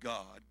of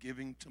God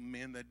giving to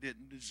men that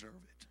didn't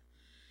deserve it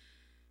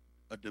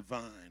a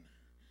divine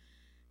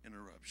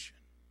interruption.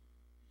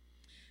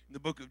 In the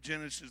book of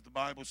Genesis, the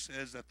Bible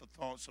says that the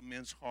thoughts of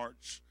men's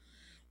hearts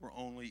were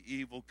only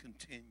evil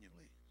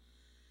continually.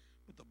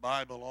 But the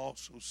Bible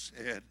also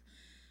said,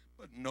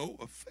 but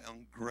Noah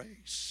found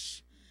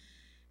grace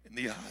in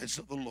the eyes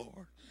of the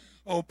Lord.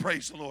 Oh,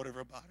 praise the Lord,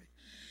 everybody.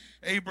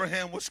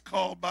 Abraham was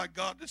called by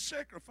God to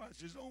sacrifice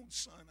his own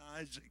son,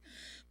 Isaac.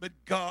 But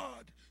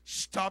God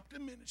stopped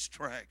him in his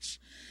tracks,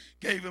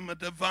 gave him a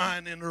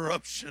divine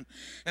interruption,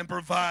 and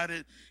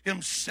provided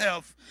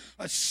himself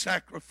a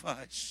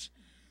sacrifice.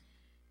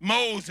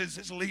 Moses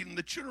is leading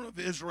the children of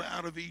Israel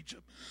out of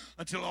Egypt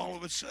until all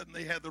of a sudden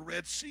they had the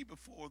Red Sea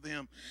before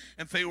them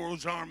and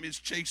Pharaoh's army is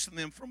chasing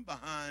them from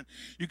behind.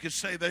 You could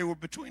say they were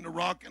between a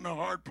rock and a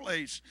hard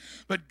place.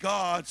 But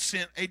God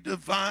sent a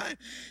divine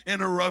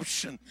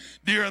interruption.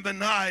 During the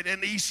night,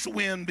 an east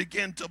wind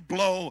began to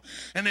blow,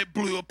 and it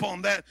blew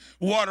upon that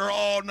water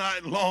all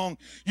night long.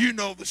 You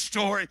know the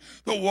story.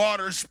 The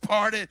waters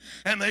parted,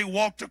 and they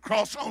walked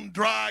across on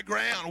dry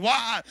ground.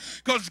 Why?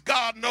 Because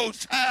God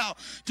knows how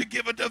to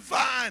give a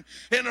divine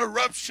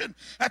interruption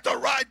at the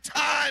right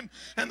time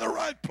and the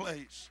right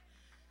place.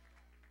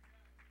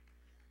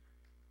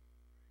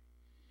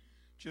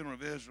 Children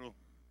of Israel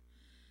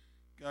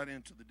got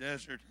into the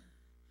desert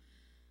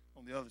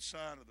on the other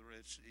side of the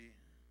Red Sea.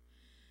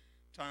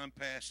 Time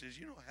passes.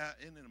 You know,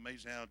 isn't it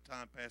amazing how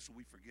time passes?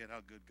 We forget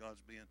how good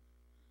God's been.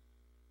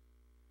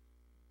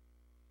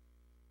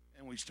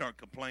 And we start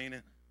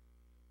complaining.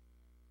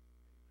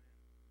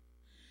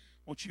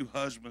 Won't you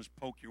husbands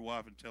poke your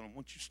wife and tell them,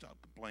 won't you stop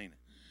complaining?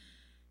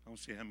 I don't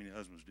see how many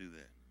husbands do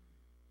that.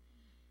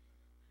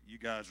 You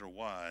guys are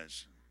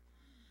wise.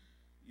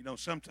 You know,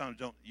 sometimes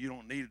you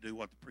don't need to do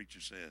what the preacher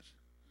says.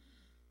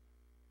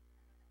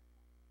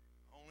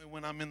 Only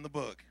when I'm in the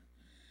book.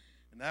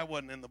 And that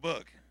wasn't in the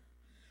book.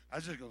 I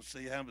was just going to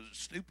see how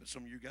stupid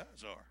some of you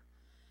guys are.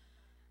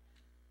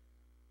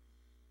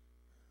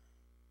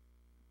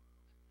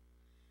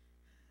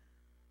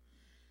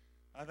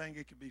 I think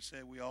it could be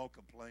said we all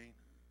complain.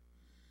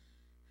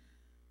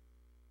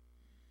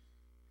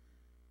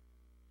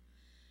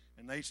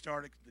 And they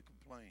started to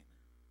complain,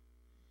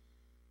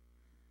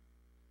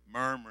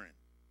 murmuring,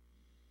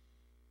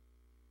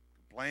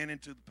 complaining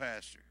to the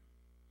pastor.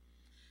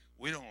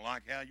 We don't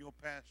like how you're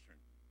pastoring.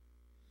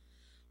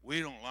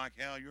 We don't like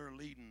how you're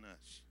leading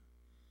us.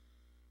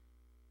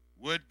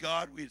 Would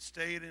God we had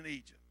stayed in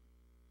Egypt.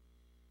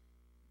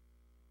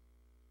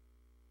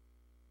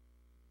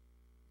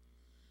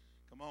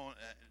 Come on,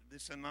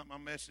 this is not my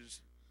message,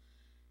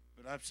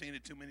 but I've seen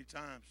it too many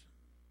times.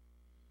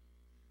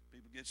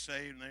 People get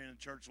saved and they're in the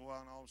church a while,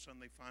 and all of a sudden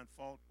they find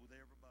fault with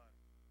everybody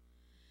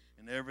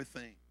and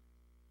everything.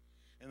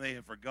 And they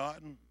have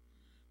forgotten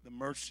the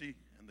mercy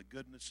and the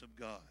goodness of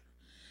God.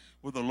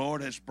 Where the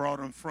Lord has brought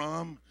them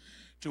from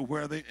to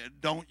where they,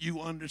 don't you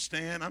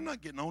understand? I'm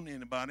not getting on to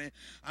anybody.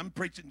 I'm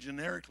preaching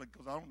generically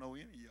because I don't know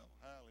any of y'all.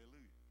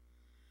 Hallelujah.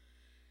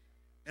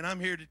 And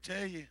I'm here to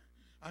tell you,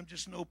 I'm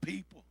just no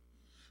people.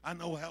 I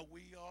know how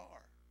we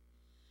are.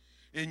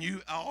 And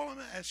all I'm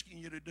asking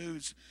you to do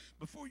is,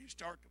 before you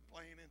start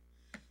complaining,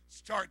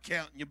 start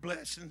counting your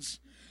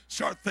blessings.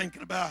 Start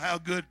thinking about how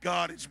good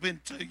God has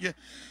been to you.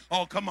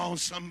 Oh, come on,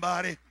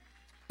 somebody.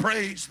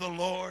 Praise the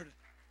Lord.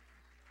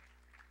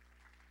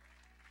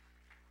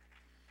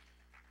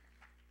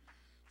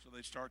 So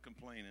they start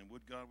complaining.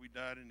 Would God we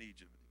died in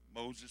Egypt.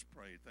 Moses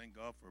prayed. Thank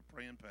God for a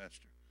praying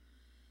pastor.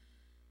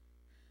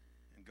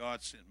 And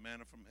God sent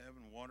manna from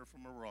heaven, water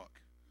from a rock.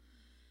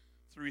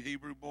 3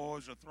 Hebrew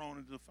boys are thrown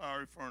into the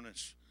fiery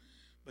furnace,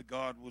 but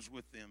God was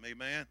with them.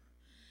 Amen?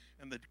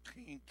 And the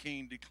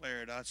king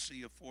declared, I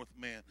see a 4th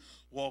man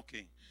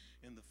walking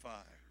in the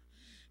fire.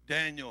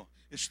 Daniel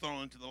is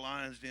thrown into the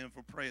lion's den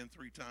for praying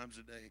 3 times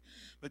a day.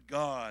 But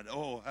God,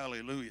 oh,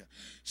 hallelujah,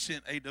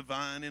 sent a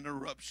divine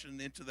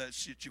interruption into that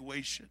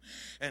situation,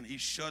 and he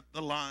shut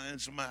the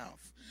lion's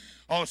mouth.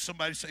 Oh,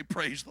 somebody say,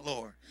 praise the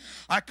Lord.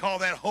 I call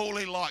that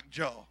holy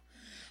lockjaw.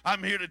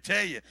 I'm here to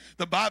tell you,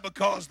 the Bible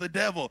calls the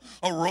devil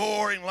a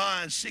roaring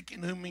lion,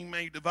 seeking whom he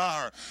may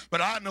devour. But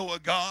I know a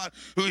God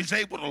who is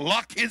able to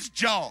lock his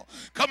jaw.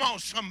 Come on,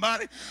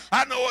 somebody.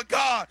 I know a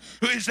God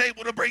who is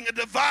able to bring a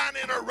divine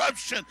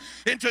interruption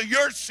into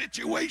your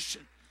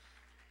situation.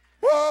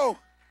 Whoa.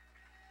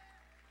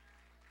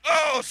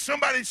 Oh,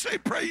 somebody say,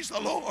 praise the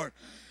Lord.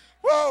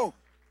 Whoa.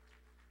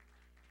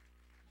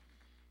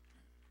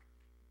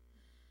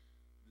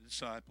 The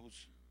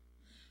disciples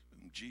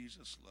whom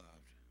Jesus loved,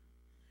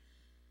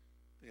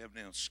 they have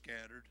now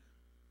scattered.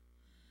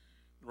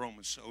 The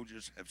Roman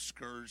soldiers have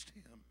scourged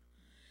him.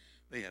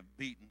 They have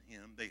beaten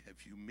him. They have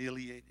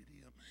humiliated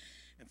him.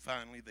 And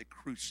finally, they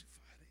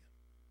crucified him.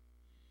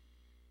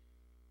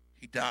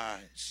 He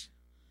dies.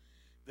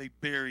 They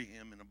bury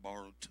him in a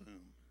borrowed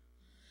tomb.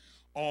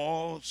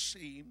 All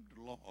seemed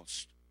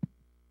lost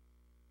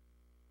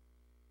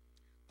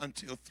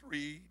until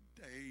 3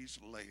 days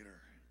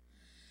later,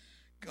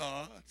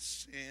 God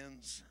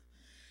sends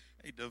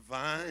a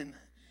divine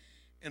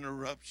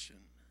interruption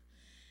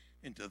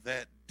into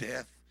that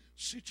death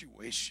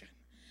situation.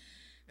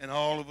 And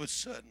all of a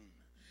sudden,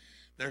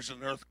 there's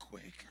an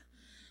earthquake.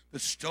 The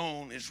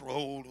stone is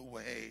rolled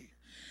away.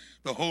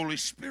 The Holy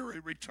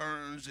Spirit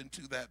returns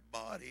into that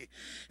body,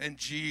 and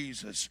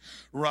Jesus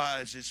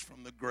rises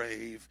from the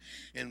grave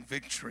in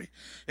victory.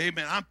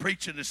 Amen. I'm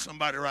preaching to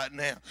somebody right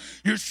now.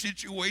 Your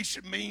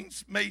situation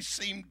may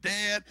seem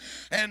dead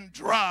and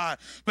dry,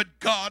 but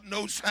God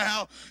knows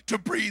how to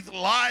breathe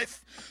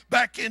life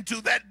back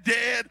into that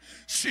dead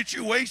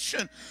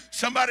situation.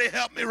 Somebody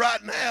help me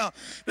right now.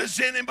 Does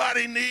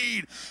anybody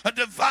need a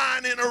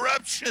divine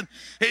interruption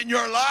in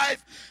your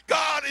life?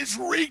 God is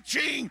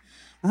reaching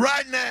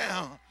right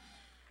now.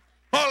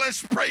 Oh,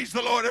 let's praise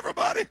the Lord,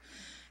 everybody.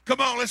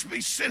 Come on, let's be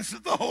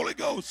sensitive to the Holy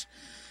Ghost.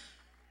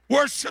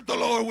 Worship the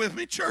Lord with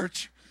me,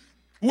 church.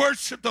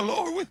 Worship the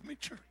Lord with me,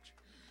 church.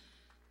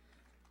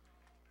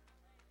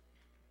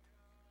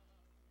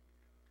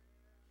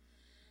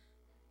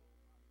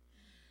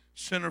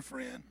 Sinner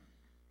friend,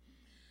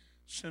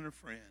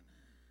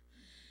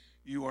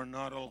 you are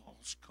not a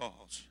lost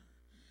cause.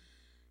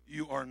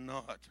 You are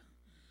not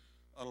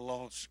a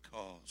lost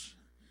cause.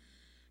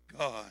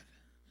 God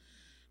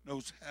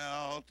knows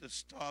how to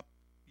stop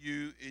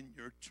you in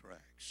your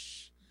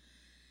tracks.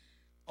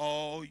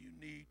 All you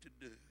need to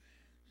do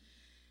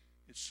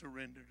is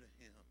surrender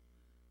to him.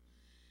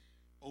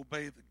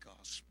 Obey the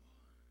gospel.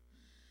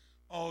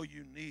 All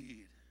you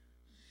need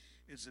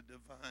is a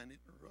divine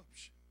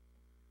interruption.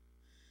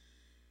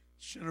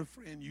 Sinner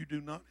friend, you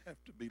do not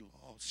have to be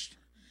lost.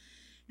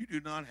 You do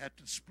not have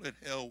to split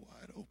hell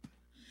wide open.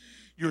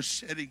 You're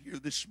sitting here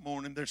this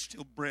morning. There's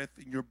still breath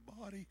in your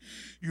body.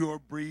 You are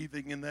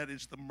breathing, and that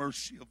is the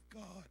mercy of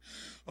God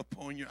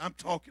upon you. I'm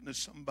talking to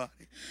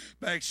somebody.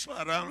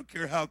 Backslider, I don't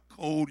care how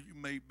cold you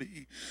may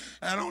be.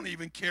 I don't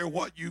even care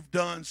what you've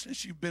done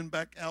since you've been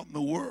back out in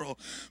the world.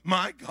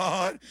 My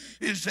God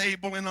is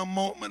able in a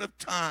moment of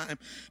time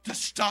to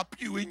stop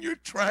you in your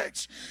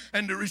tracks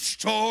and to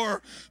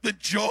restore the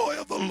joy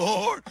of the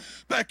Lord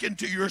back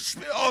into your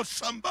spirit. Oh,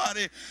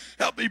 somebody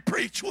help me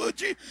preach, would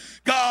you?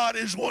 God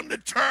is wanting to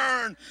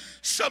turn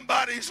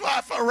somebody's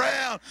life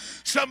around.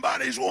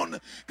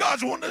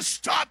 God's wanting to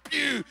stop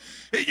you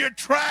in your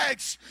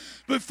tracks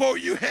before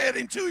you head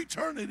into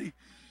eternity.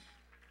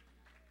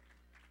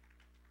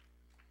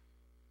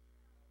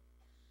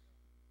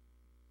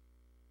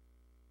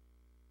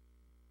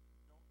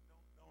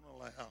 Don't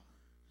allow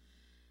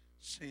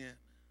sin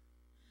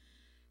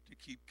to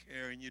keep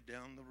carrying you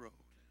down the road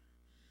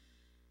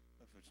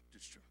of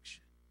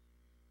destruction.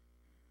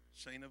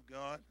 Saint of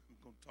God, I'm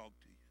going to talk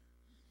to you.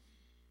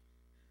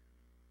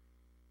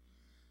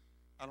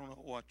 I don't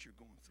know what you're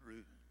going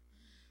through.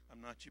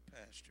 I'm not your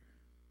pastor.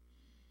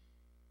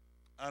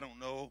 I don't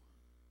know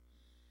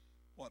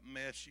what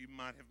mess you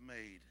might have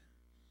made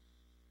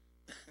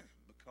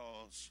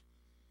because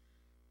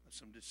of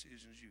some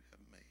decisions you have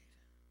made.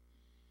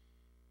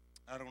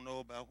 I don't know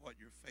about what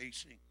you're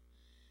facing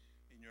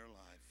in your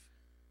life.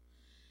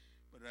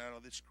 But out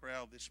of this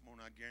crowd this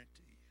morning, I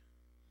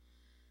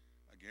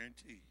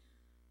guarantee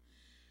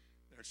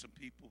there are some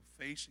people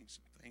facing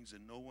some things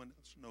that no one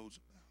else knows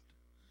about.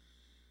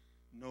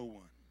 No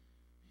one.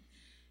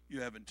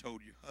 You haven't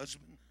told your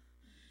husband.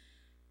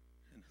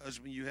 And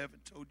husband, you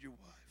haven't told your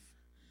wife.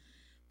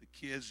 The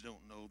kids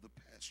don't know. The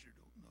pastor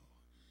don't know.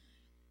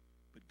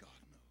 But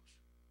God knows.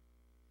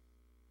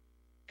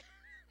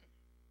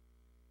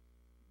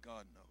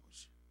 God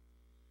knows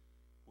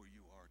where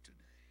you are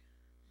today.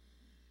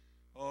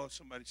 Oh,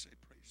 somebody say,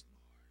 praise the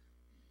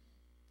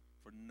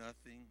Lord. For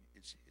nothing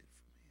is hid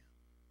from him.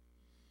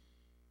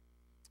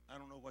 I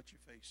don't know what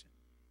you're facing.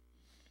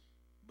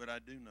 But I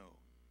do know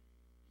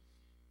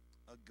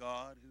a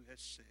God who has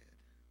said,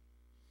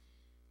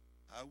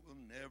 I will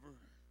never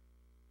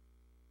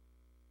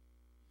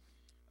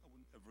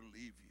ever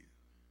leave you,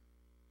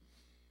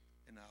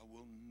 and I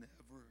will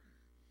never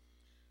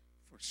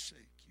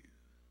forsake you.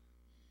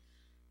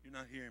 You're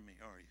not hearing me,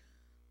 are you?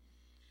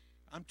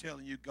 I'm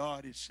telling you,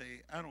 God is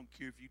saying, I don't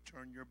care if you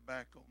turn your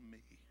back on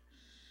me.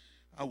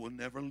 I will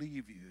never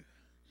leave you.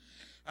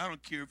 I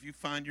don't care if you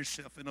find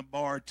yourself in a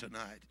bar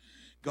tonight.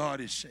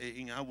 God is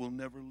saying, I will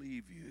never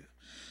leave you.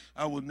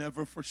 I will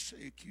never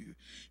forsake you.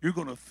 You're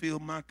going to feel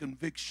my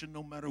conviction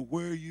no matter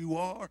where you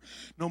are,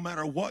 no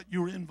matter what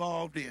you're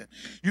involved in.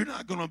 You're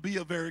not going to be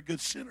a very good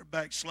sinner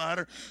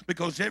backslider,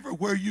 because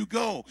everywhere you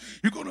go,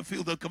 you're going to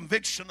feel the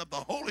conviction of the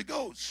Holy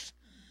Ghost.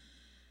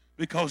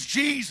 Because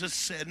Jesus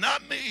said,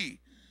 not me,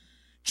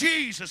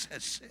 Jesus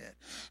has said,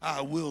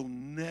 I will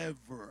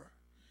never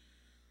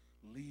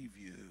leave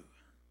you.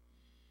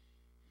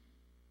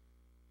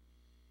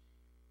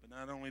 But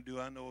not only do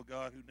I know a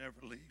God who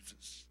never leaves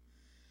us,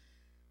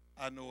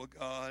 I know a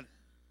God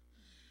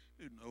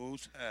who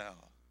knows how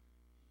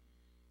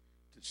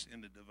to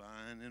send a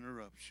divine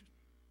interruption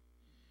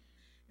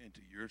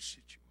into your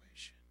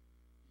situation.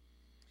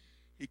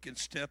 He can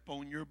step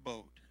on your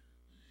boat.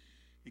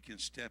 He can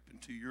step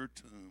into your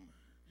tomb.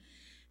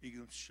 He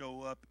can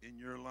show up in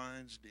your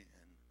lion's den.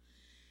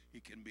 He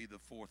can be the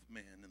fourth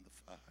man in the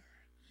fire.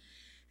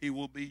 He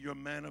will be your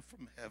manna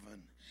from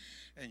heaven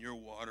and your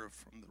water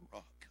from the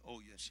rock. Oh,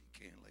 yes, he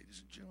can,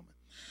 ladies and gentlemen.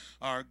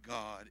 Our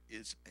God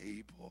is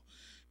able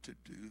to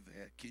do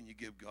that. Can you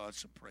give God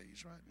some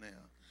praise right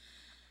now?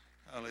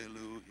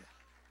 Hallelujah.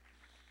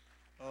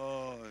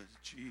 Oh,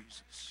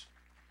 Jesus.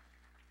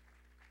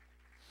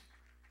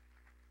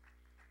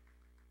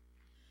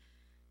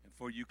 And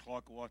for you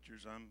clock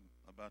watchers, I'm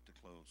about to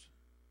close.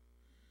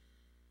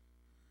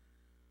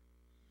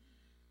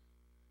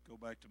 Go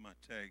back to my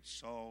text.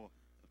 Saul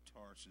of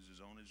Tarsus is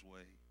on his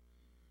way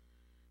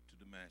to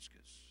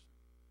Damascus.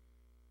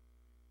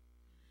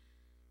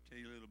 Tell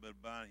you a little bit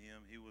about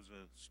him. He was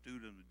a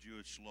student of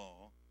Jewish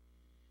law,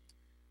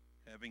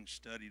 having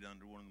studied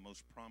under one of the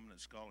most prominent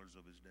scholars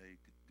of his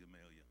day,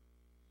 Gamaliel.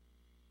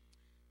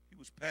 He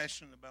was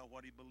passionate about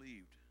what he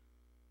believed.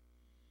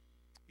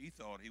 He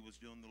thought he was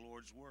doing the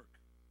Lord's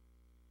work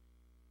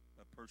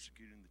by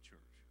persecuting the church.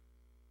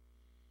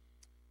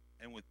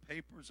 And with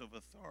papers of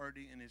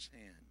authority in his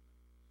hand,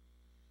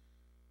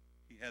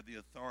 he had the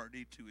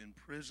authority to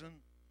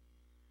imprison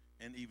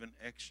and even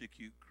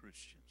execute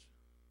Christians.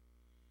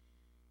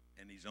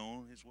 And he's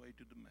on his way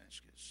to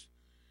Damascus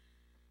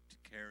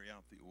to carry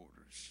out the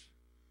orders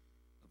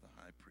of the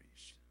high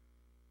priest.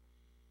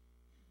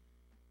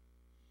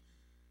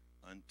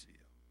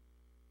 Until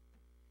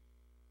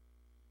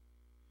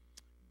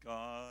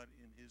God,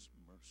 in his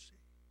mercy,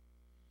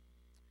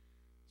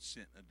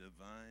 sent a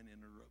divine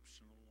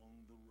interruption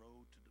along the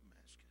road to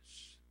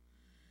Damascus.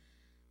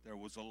 There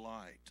was a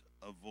light,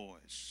 a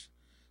voice,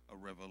 a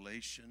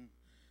revelation,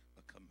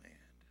 a command.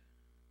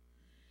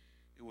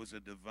 It was a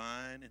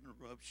divine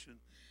interruption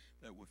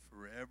that would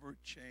forever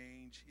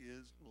change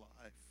his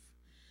life.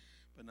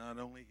 But not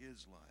only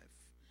his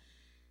life,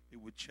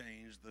 it would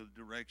change the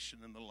direction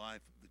and the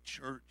life of the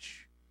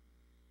church.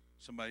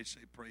 Somebody say,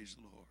 praise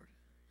the Lord.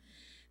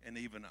 And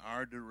even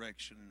our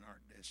direction and our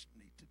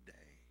destiny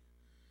today.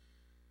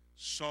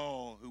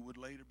 Saul, who would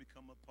later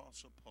become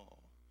Apostle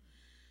Paul,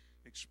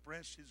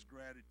 expressed his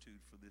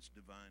gratitude for this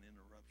divine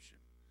interruption.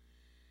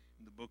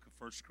 In the book of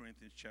 1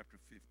 Corinthians chapter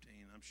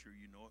 15, I'm sure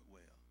you know it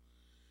well.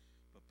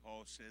 But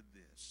Paul said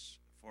this,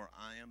 for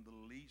I am the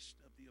least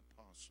of the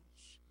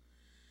apostles,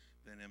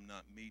 then am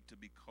not meet to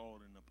be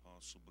called an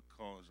apostle,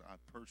 because I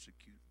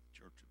persecute the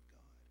church of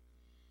God.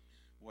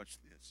 Watch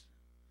this.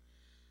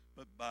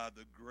 But by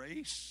the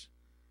grace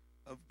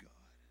of God,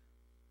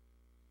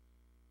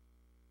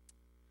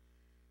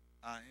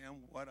 I am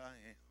what I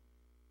am.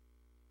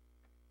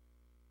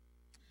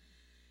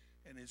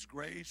 And his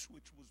grace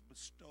which was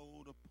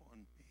bestowed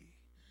upon me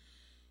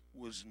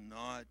was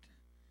not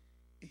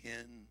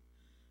in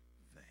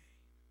vain.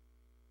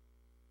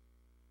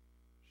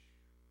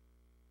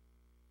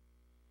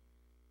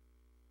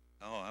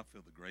 Oh, I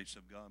feel the grace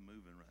of God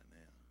moving right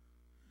now.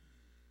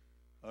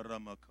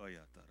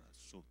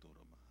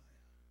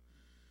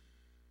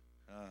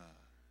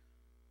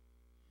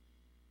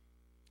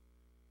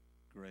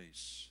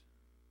 Grace.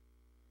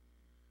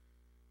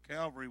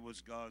 Calvary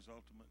was God's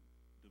ultimate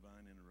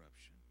divine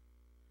interruption.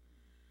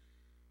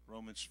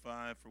 Romans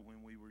 5, for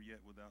when we were yet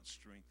without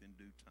strength, in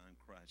due time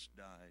Christ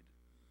died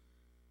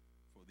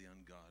for the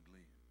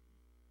ungodly.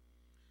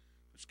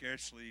 But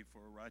scarcely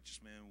for a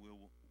righteous man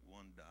will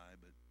one die,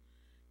 but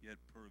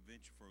yet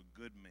peradventure for a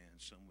good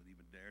man some would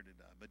even dare to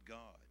die. But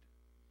God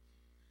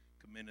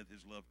commendeth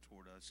his love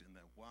toward us, in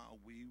that while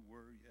we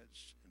were yet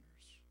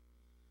sinners,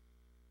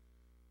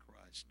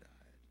 Christ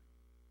died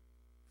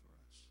for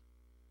us.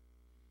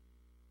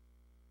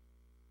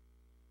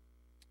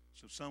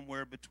 So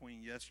somewhere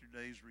between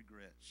yesterday's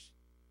regrets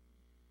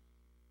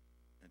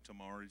and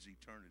tomorrow's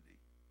eternity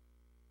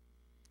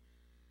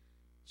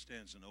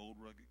stands an old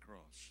rugged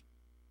cross.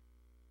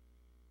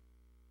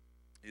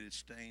 It is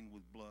stained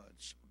with blood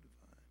so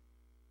divine,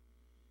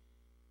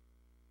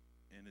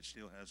 and it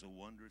still has a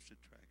wondrous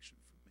attraction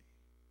for me.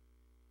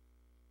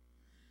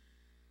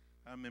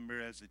 I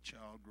remember as a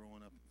child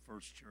growing up in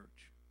First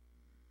Church,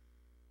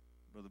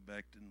 Brother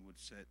Beckton would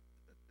sit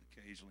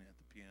occasionally at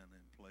the piano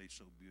and play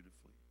so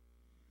beautifully.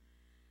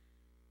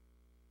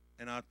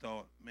 And I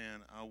thought,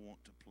 man, I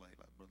want to play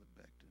like Brother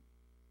Beckton.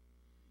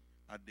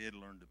 I did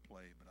learn to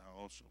play, but I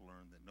also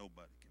learned that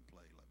nobody can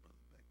play like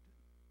Brother Beckton.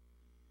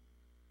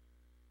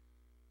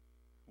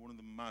 One of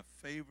my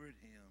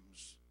favorite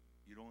hymns,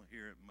 you don't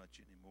hear it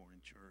much anymore in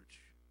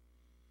church,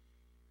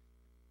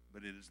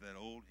 but it is that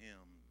old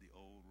hymn, The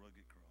Old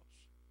Rugged Cross.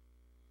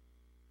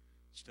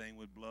 Stained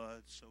with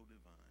blood so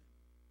divine,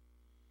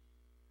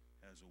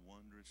 has a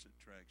wondrous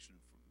attraction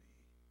for me.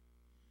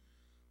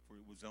 For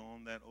it was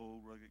on that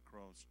old rugged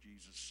cross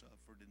Jesus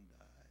suffered and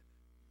died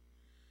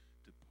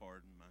to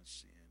pardon my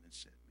sin and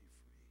set me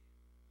free.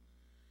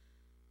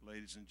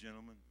 Ladies and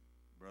gentlemen,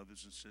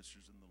 brothers and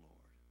sisters in the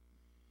Lord,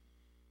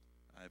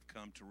 I have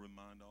come to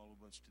remind all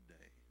of us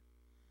today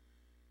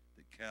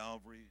that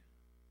Calvary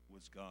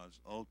was God's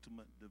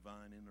ultimate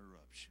divine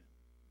interruption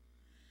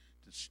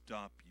to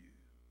stop you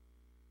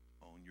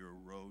on your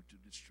road to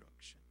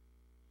destruction.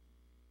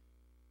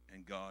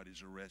 And God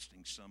is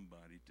arresting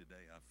somebody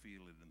today. I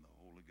feel it in the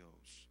Holy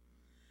Ghost.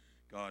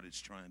 God is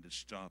trying to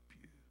stop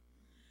you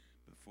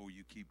before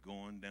you keep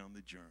going down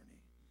the journey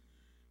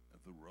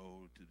of the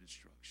road to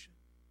destruction.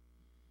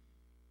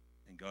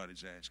 And God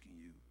is asking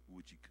you,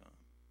 would you come?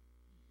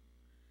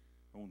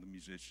 I want the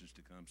musicians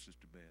to come.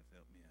 Sister Beth,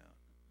 help me out.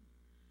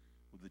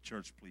 Will the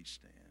church please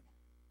stand?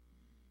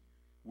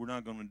 We're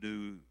not going to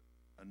do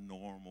a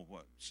normal,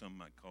 what some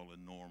might call a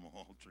normal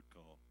altar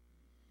call.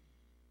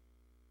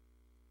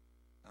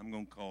 I'm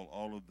going to call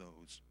all of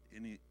those,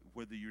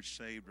 whether you're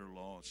saved or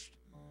lost,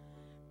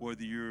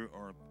 whether you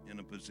are in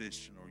a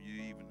position or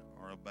you even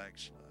are a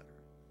backslider.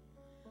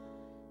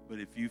 But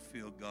if you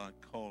feel God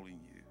calling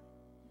you,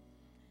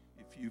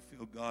 if you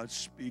feel God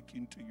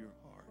speaking to your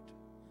heart,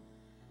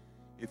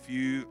 if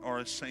you are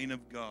a saint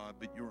of God,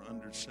 but you're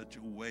under such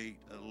a weight,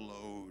 a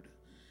load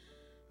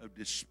of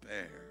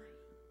despair,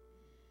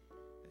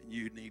 and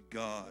you need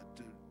God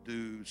to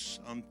do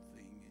something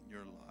in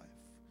your life,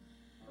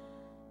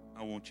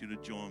 I want you to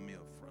join me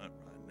up front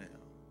right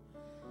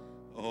now.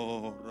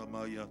 Oh,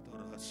 Ramaya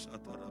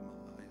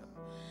Tarasataramaya.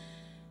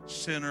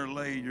 Sinner,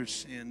 lay your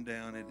sin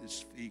down at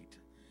his feet.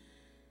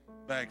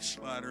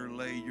 Backslider,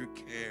 lay your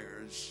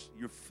cares,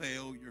 your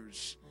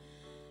failures,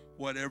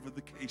 whatever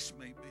the case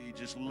may be,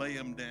 just lay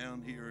them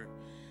down here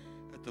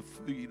at the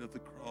feet of the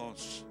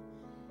cross.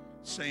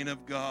 Saint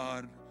of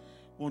God,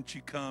 won't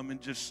you come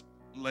and just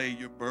lay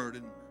your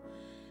burden?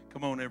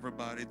 Come on,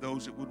 everybody,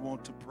 those that would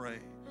want to pray.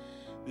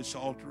 This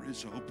altar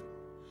is open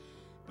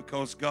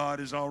because God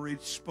has already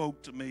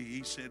spoke to me.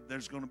 He said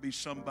there's going to be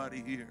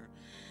somebody here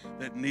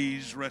that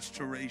needs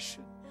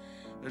restoration.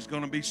 There's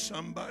going to be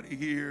somebody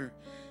here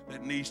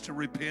that needs to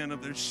repent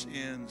of their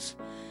sins.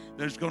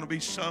 There's going to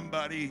be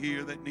somebody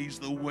here that needs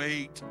the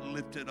weight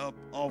lifted up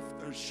off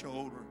their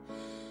shoulder.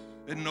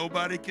 And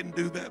nobody can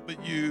do that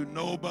but you.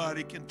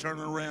 Nobody can turn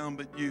around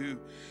but you.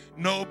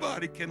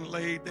 Nobody can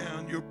lay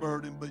down your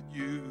burden but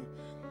you.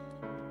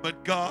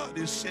 But God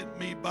has sent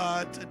me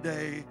by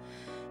today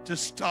to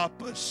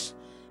stop us,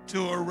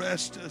 to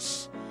arrest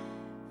us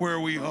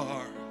where we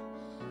are.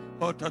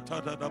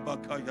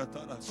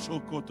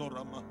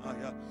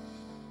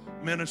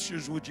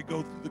 Ministers, would you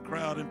go through the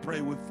crowd and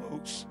pray with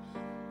folks?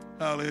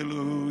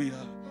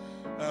 Hallelujah,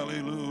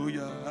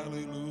 hallelujah,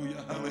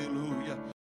 hallelujah, hallelujah.